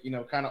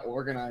to kind of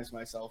organize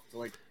myself to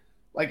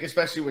like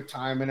especially with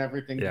time and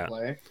everything to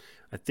play.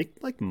 I think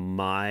like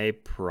my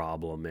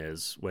problem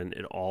is when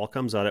it all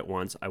comes out at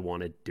once, I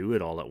want to do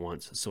it all at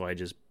once. So I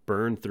just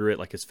burn through it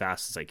like as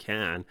fast as I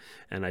can,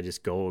 and I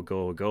just go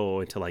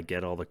until I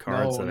get all the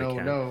cards I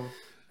can. No.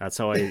 That's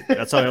how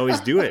I always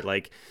do it.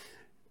 Like,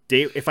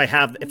 if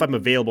I'm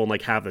available and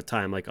like have the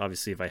time, like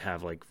obviously if I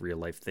have like real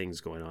life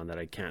things going on that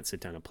I can't sit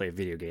down and play a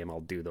video game,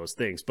 I'll do those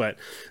things. But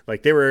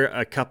like there were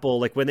a couple,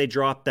 like when they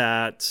dropped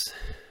the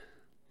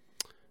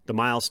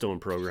milestone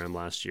program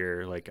last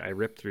year, like I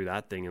ripped through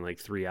that thing in like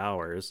 3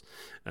 hours,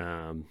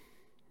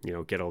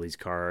 get all these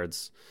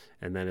cards.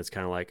 And then it's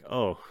kind of like,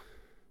 oh,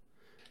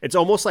 it's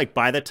almost like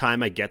by the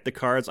time I get the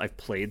cards, I've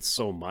played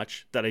so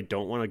much that I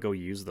don't want to go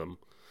use them.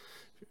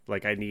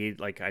 Maybe I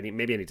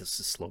need to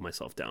slow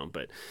myself down,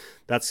 but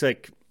that's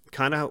like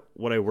kind of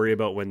what I worry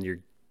about when you're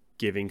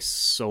giving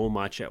so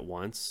much at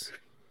once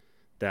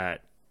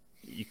that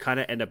you kind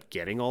of end up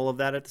getting all of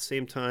that at the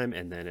same time.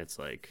 And then it's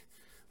like,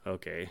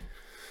 okay,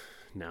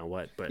 now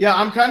what? But yeah,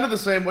 I'm kind of the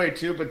same way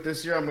too, but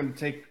this year I'm going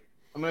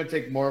to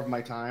take more of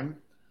my time,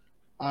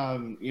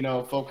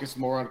 focus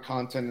more on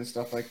content and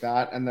stuff like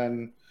that. And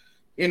then,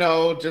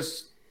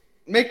 just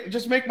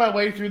make my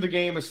way through the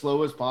game as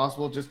slow as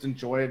possible. Just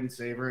enjoy it and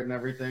savor it and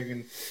everything.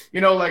 And,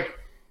 like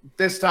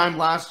this time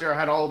last year, I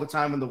had all the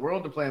time in the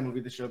world to play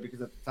MLB The Show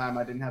because at the time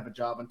I didn't have a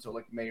job until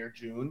like May or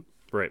June.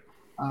 Right.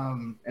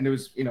 And it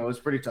was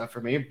pretty tough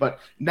for me. But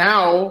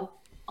now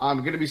I'm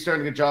going to be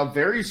starting a job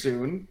very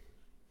soon.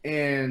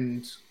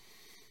 And,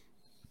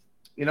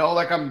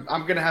 like I'm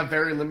going to have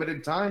very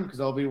limited time because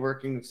I'll be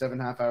working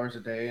 7.5 hours a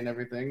day and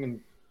everything.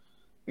 And,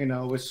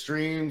 with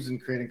streams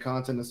and creating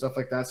content and stuff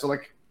like that. So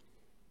like,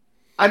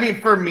 I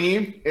mean, for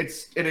me, it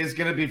is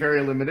going to be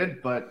very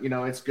limited, but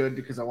it's good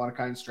because I want to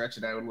kind of stretch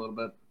it out a little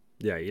bit.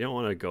 Yeah, you don't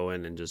want to go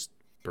in and just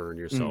burn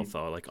yourself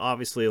out. Like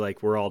obviously,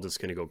 like we're all just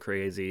going to go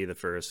crazy the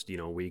first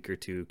week or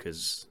two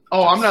because.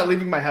 Oh, I'm not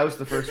leaving my house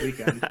the first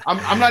weekend.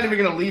 I'm not even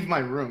going to leave my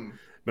room.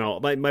 No,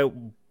 my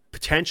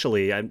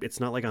potentially, it's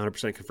not like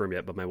 100% confirmed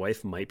yet, but my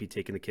wife might be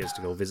taking the kids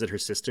to go visit her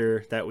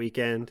sister that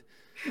weekend.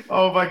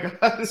 Oh my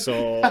god!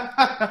 So,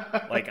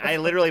 like, I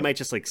literally might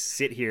just like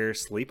sit here,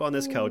 sleep on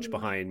this couch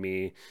behind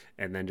me,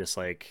 and then just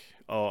like,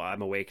 oh,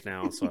 I'm awake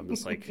now, so I'm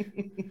just like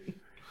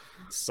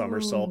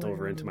somersault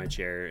over into my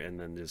chair, and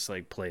then just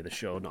like play the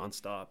show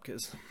nonstop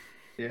because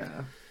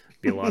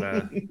be a lot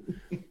of.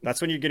 That's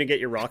when you're gonna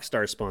get your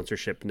Rockstar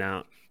sponsorship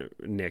now,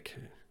 Nick.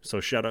 So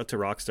shout out to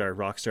Rockstar.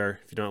 Rockstar,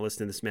 if you're not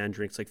listening, this man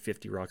drinks like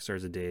 50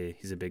 Rockstars a day.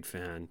 He's a big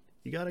fan.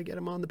 You gotta get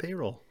him on the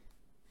payroll.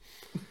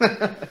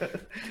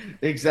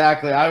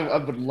 Exactly. I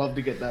would love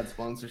to get that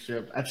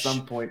sponsorship at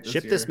some point this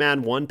Ship year. this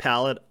man one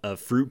pallet of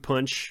Fruit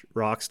Punch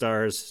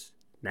Rockstars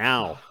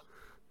now.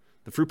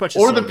 The Fruit Punch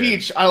is or so the good.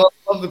 peach. I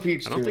love the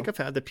peach too. I don't think I've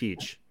had the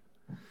peach.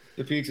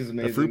 The peach is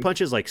amazing. The Fruit Punch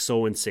is like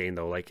so insane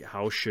though, like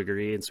how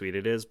sugary and sweet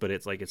it is, but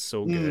it's like it's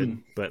so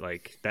good. But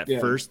like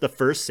the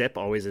first sip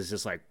always is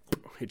just like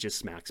it just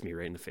smacks me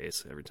right in the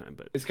face every time.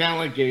 But it's kind of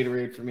like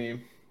Gatorade for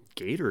me.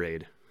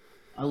 Gatorade.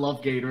 I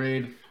love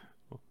Gatorade.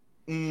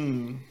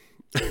 I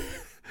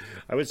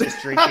was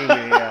just drinking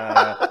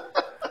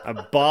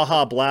a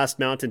Baja Blast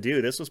Mountain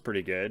Dew. This was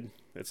pretty good.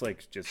 It's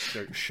like just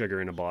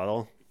sugar in a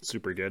bottle.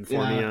 Super good for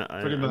me,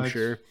 I'm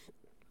sure.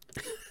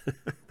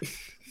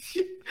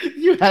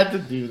 You had to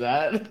do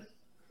that.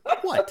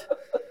 What?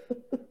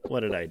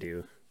 What did I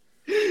do?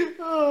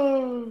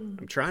 Oh.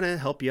 I'm trying to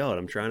help you out.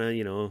 I'm trying to,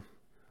 you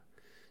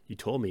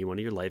told me one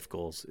of your life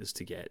goals is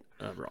to get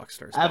a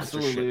Rockstar sponsorship.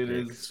 Absolutely, it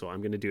is. So I'm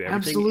going to do everything.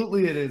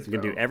 Absolutely, it is. I'm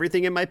going to do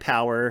everything in my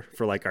power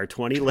for like our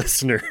 20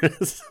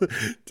 listeners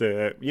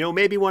to,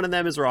 maybe one of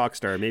them is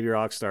Rockstar. Maybe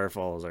Rockstar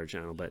follows our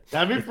channel, but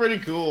that'd be pretty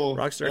cool.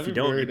 Rockstar, if you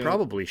don't, you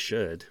probably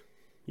should.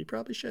 You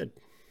probably should.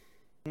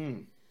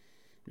 You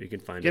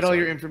can find get all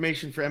your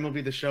information for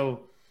MLB The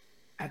Show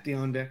at the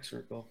On Deck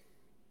Circle.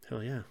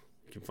 Hell yeah.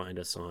 You can find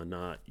us on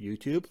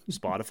YouTube,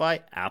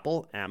 Spotify,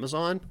 Apple,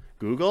 Amazon,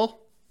 Google.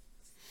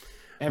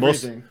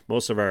 Everything.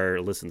 Most of our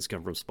listens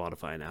come from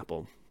Spotify and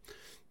Apple.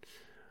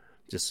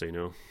 Just so you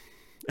know.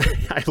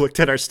 I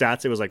looked at our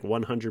stats. It was like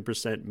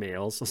 100%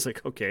 males. I was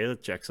like, okay,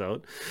 that checks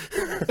out.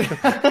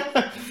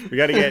 we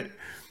got to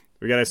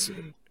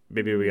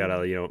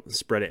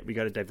spread it. We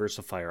got to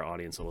diversify our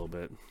audience a little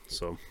bit.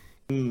 So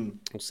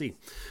we'll see.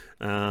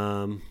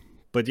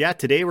 But yeah,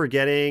 today we're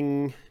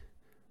getting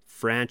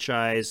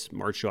franchise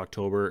March to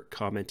October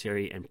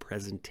commentary and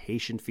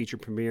presentation feature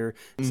premiere.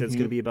 It says it's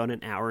going to be about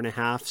an hour and a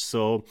half.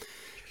 So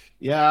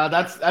yeah,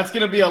 that's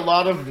going to be a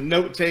lot of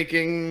note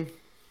taking,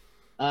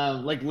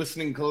 like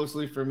listening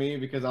closely for me,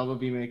 because I will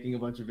be making a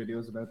bunch of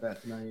videos about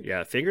that tonight.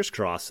 Yeah, fingers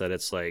crossed that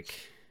it's like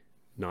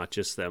not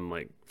just them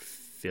like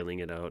filling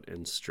it out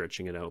and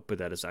stretching it out, but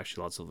that it's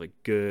actually lots of like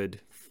good,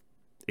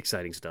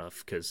 exciting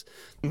stuff, because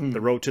the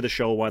Road to the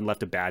Show one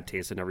left a bad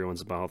taste in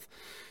everyone's mouth.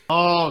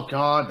 Oh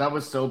god, that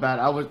was so bad.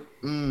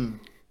 And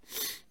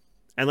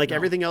like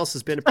everything else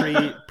has been a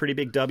pretty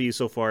big W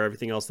so far,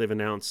 everything else they've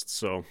announced.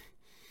 So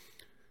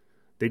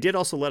they did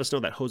also let us know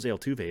that Jose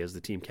Altuve is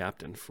the team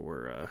captain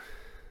for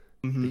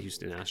the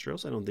Houston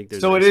Astros. I don't think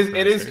there's so it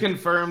is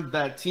confirmed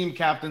that team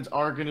captains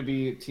are going to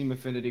be Team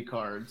Affinity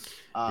cards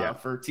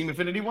for Team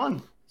Affinity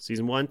 1.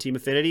 Season 1, Team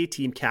Affinity,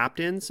 team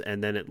captains,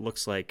 and then it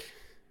looks like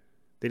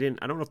I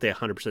don't know if they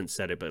 100%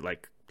 said it, but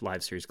like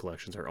live series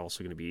collections are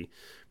also going to be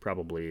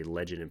probably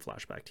legend and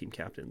flashback team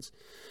captains.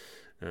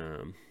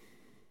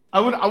 I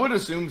would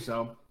assume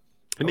so.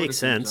 It makes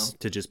sense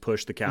to just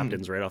push the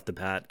captains right off the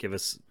bat, give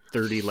us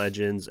 30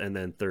 legends and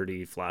then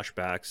 30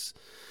 flashbacks,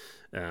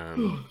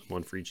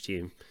 one for each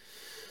team.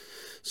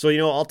 So,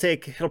 it'll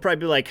probably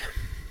be like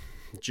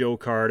Joe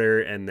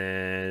Carter, and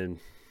then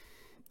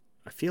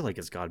I feel like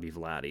it's got to be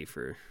Vladdy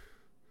for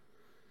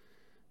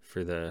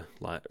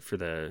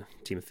the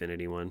Team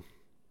Affinity one.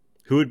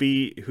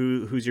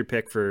 Who's your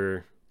pick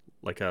for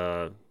like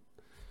a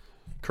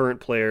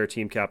current player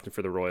team captain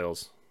for the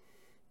Royals?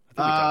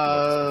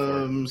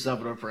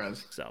 Salvador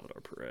Perez,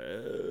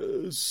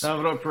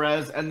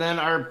 and then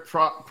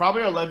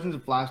probably our Legends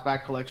of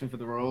Flashback collection for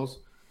the Royals.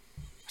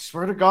 I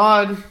swear to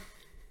God,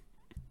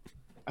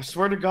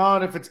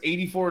 if it's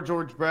 84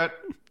 George Brett,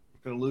 I'm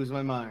gonna lose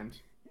my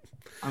mind.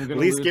 I'm gonna at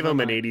least give him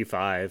an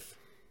 85.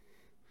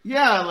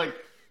 Yeah, like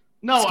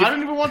no, I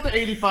don't even want the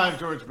 85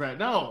 George Brett.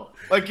 No,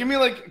 like give me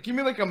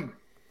like an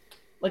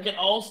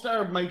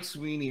all-star Mike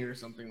Sweeney or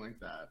something like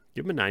that.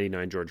 Give him a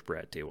 99 George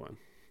Brett day one.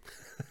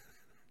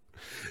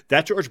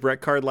 That George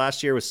Brett card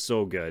last year was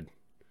so good.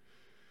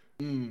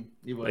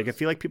 He was. Like, I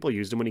feel like people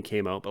used him when he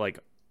came out, but like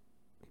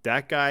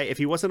that guy, if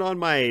he wasn't on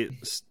my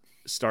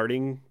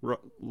starting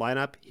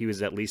lineup, he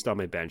was at least on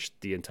my bench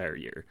the entire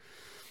year.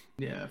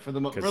 Yeah, for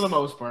the most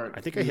part.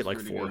 I think I hit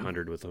like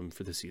 400 with him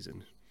for the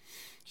season.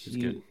 Which is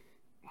good.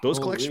 Those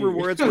collection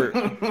rewards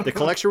the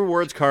collection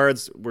rewards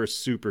cards were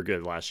super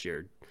good last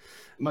year.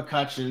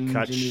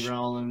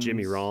 McCutcheon,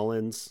 Jimmy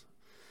Rollins.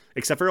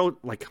 Except for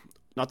like,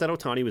 not that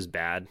Ohtani was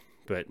bad,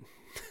 but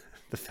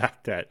the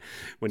fact that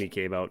when he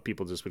came out,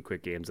 people just would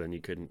quit games, and you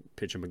couldn't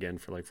pitch him again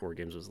for like 4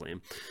 games was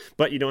lame.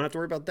 But you don't have to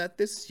worry about that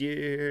this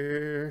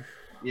year.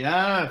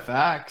 Yeah,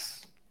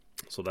 facts.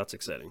 So that's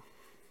exciting.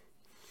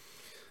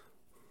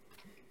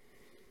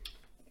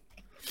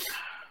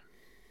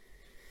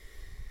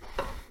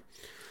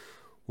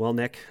 Well,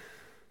 Nick,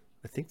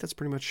 I think that's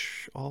pretty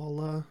much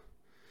all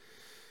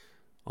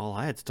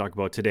I had to talk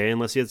about today,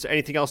 unless there's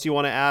anything else you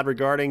want to add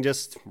regarding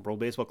just World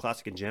Baseball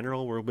Classic in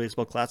general, World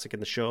Baseball Classic in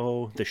the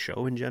show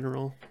in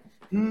general.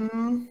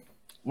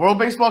 World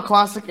Baseball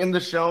Classic in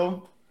the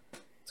show.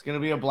 It's going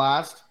to be a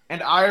blast.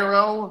 And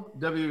IRL,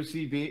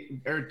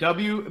 WBC.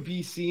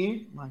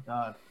 My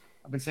God,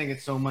 I've been saying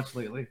it so much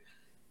lately.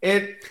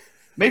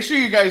 Make sure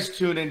you guys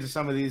tune into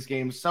some of these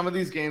games. Some of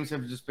these games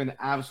have just been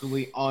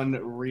absolutely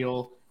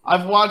unreal.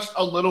 I've watched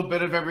a little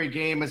bit of every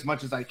game as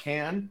much as I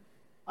can.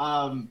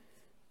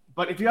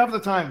 But if you have the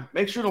time,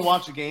 make sure to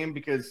watch a game,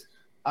 because,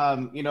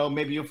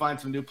 maybe you'll find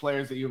some new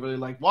players that you really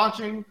like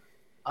watching.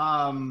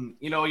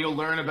 You'll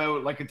learn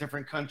about like a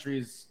different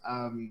country's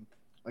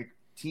like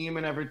team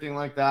and everything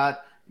like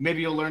that.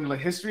 Maybe you'll learn the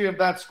history of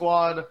that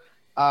squad.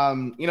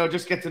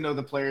 Just get to know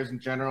the players in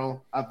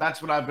general.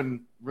 That's what I've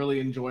been really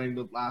enjoying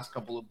the last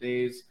couple of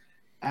days.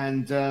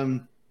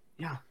 And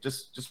yeah,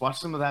 just watch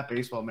some of that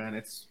baseball, man.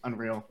 It's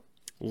unreal.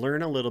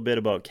 Learn a little bit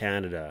about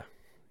Canada.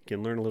 You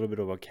can learn a little bit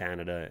about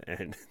Canada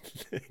and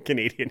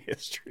Canadian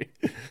history.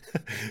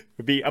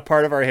 Be a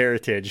part of our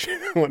heritage.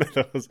 One of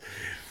those.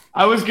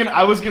 I was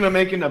gonna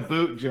make an a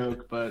boot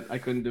joke, but I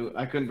couldn't do it.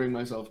 I couldn't bring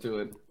myself to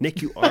it.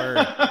 Nick, you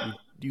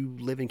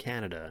live in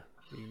Canada.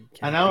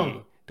 I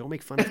know. Don't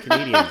make fun of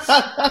Canadians.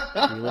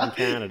 You live in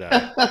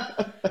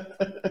Canada.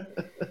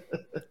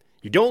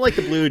 You don't like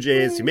the Blue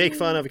Jays. You make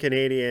fun of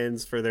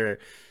Canadians for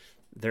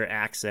their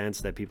accents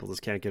that people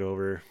just can't get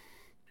over.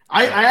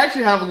 I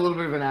actually have a little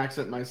bit of an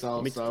accent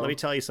myself. Let me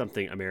tell you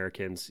something,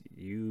 Americans.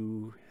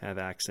 You have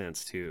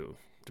accents too,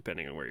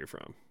 depending on where you're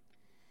from.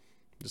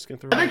 Just gonna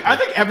throw I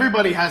think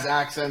everybody has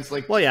accents.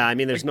 Like, well, yeah. I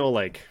mean, there's no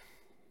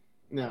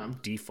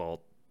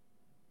default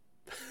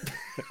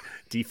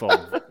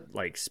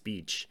like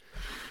speech.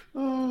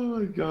 Oh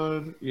my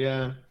god,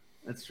 yeah,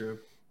 that's true.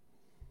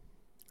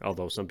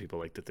 Although some people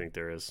like to think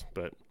there is,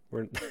 but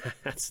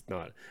that's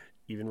not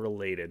even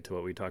related to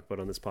what we talk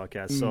about on this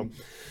podcast. So,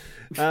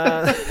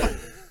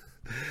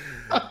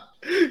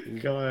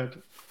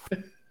 God,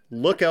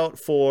 look out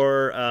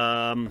for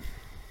an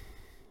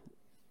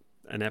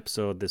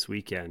episode this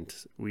weekend.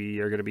 We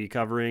are going to be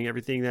covering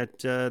everything that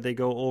they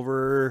go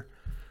over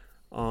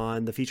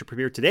on the feature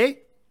premiere today,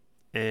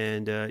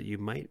 and we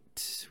might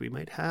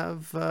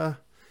have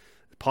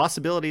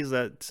possibilities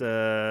that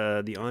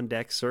the on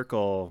deck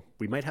circle,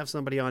 we might have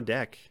somebody on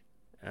deck.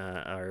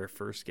 Our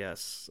first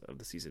guests of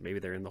the season, maybe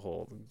they're in the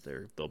hole.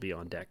 They'll be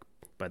on deck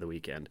by the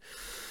weekend.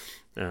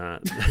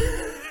 I'm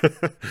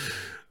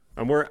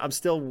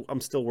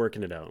still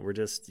working it out. We're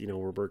just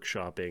we're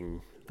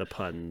workshopping the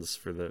puns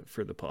for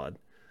the pod,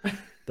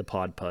 the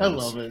pod puns. I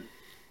love it.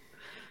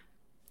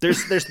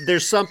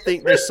 There's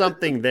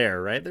something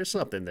there, right? There's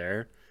something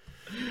there.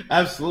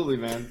 Absolutely,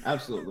 man.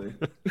 Absolutely.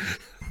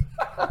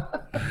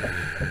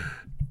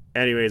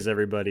 Anyways,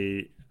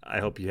 everybody, I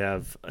hope you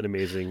have an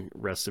amazing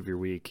rest of your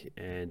week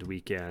and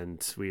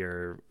weekend. We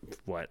are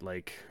what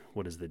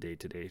is the date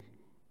today?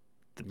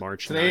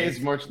 March 9th. Today is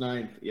March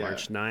 9th. Yeah.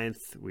 March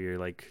 9th. We are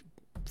like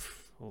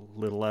a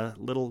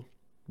little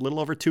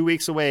over 2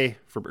 weeks away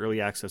from early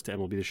access to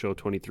MLB The Show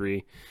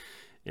 23.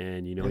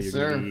 And you're going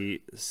to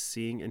be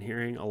seeing and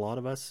hearing a lot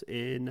of us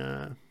in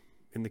the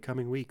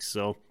coming weeks.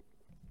 So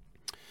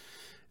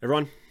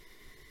everyone,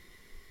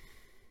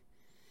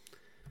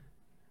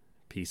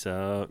 peace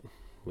out.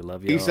 We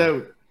love you. Peace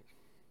out.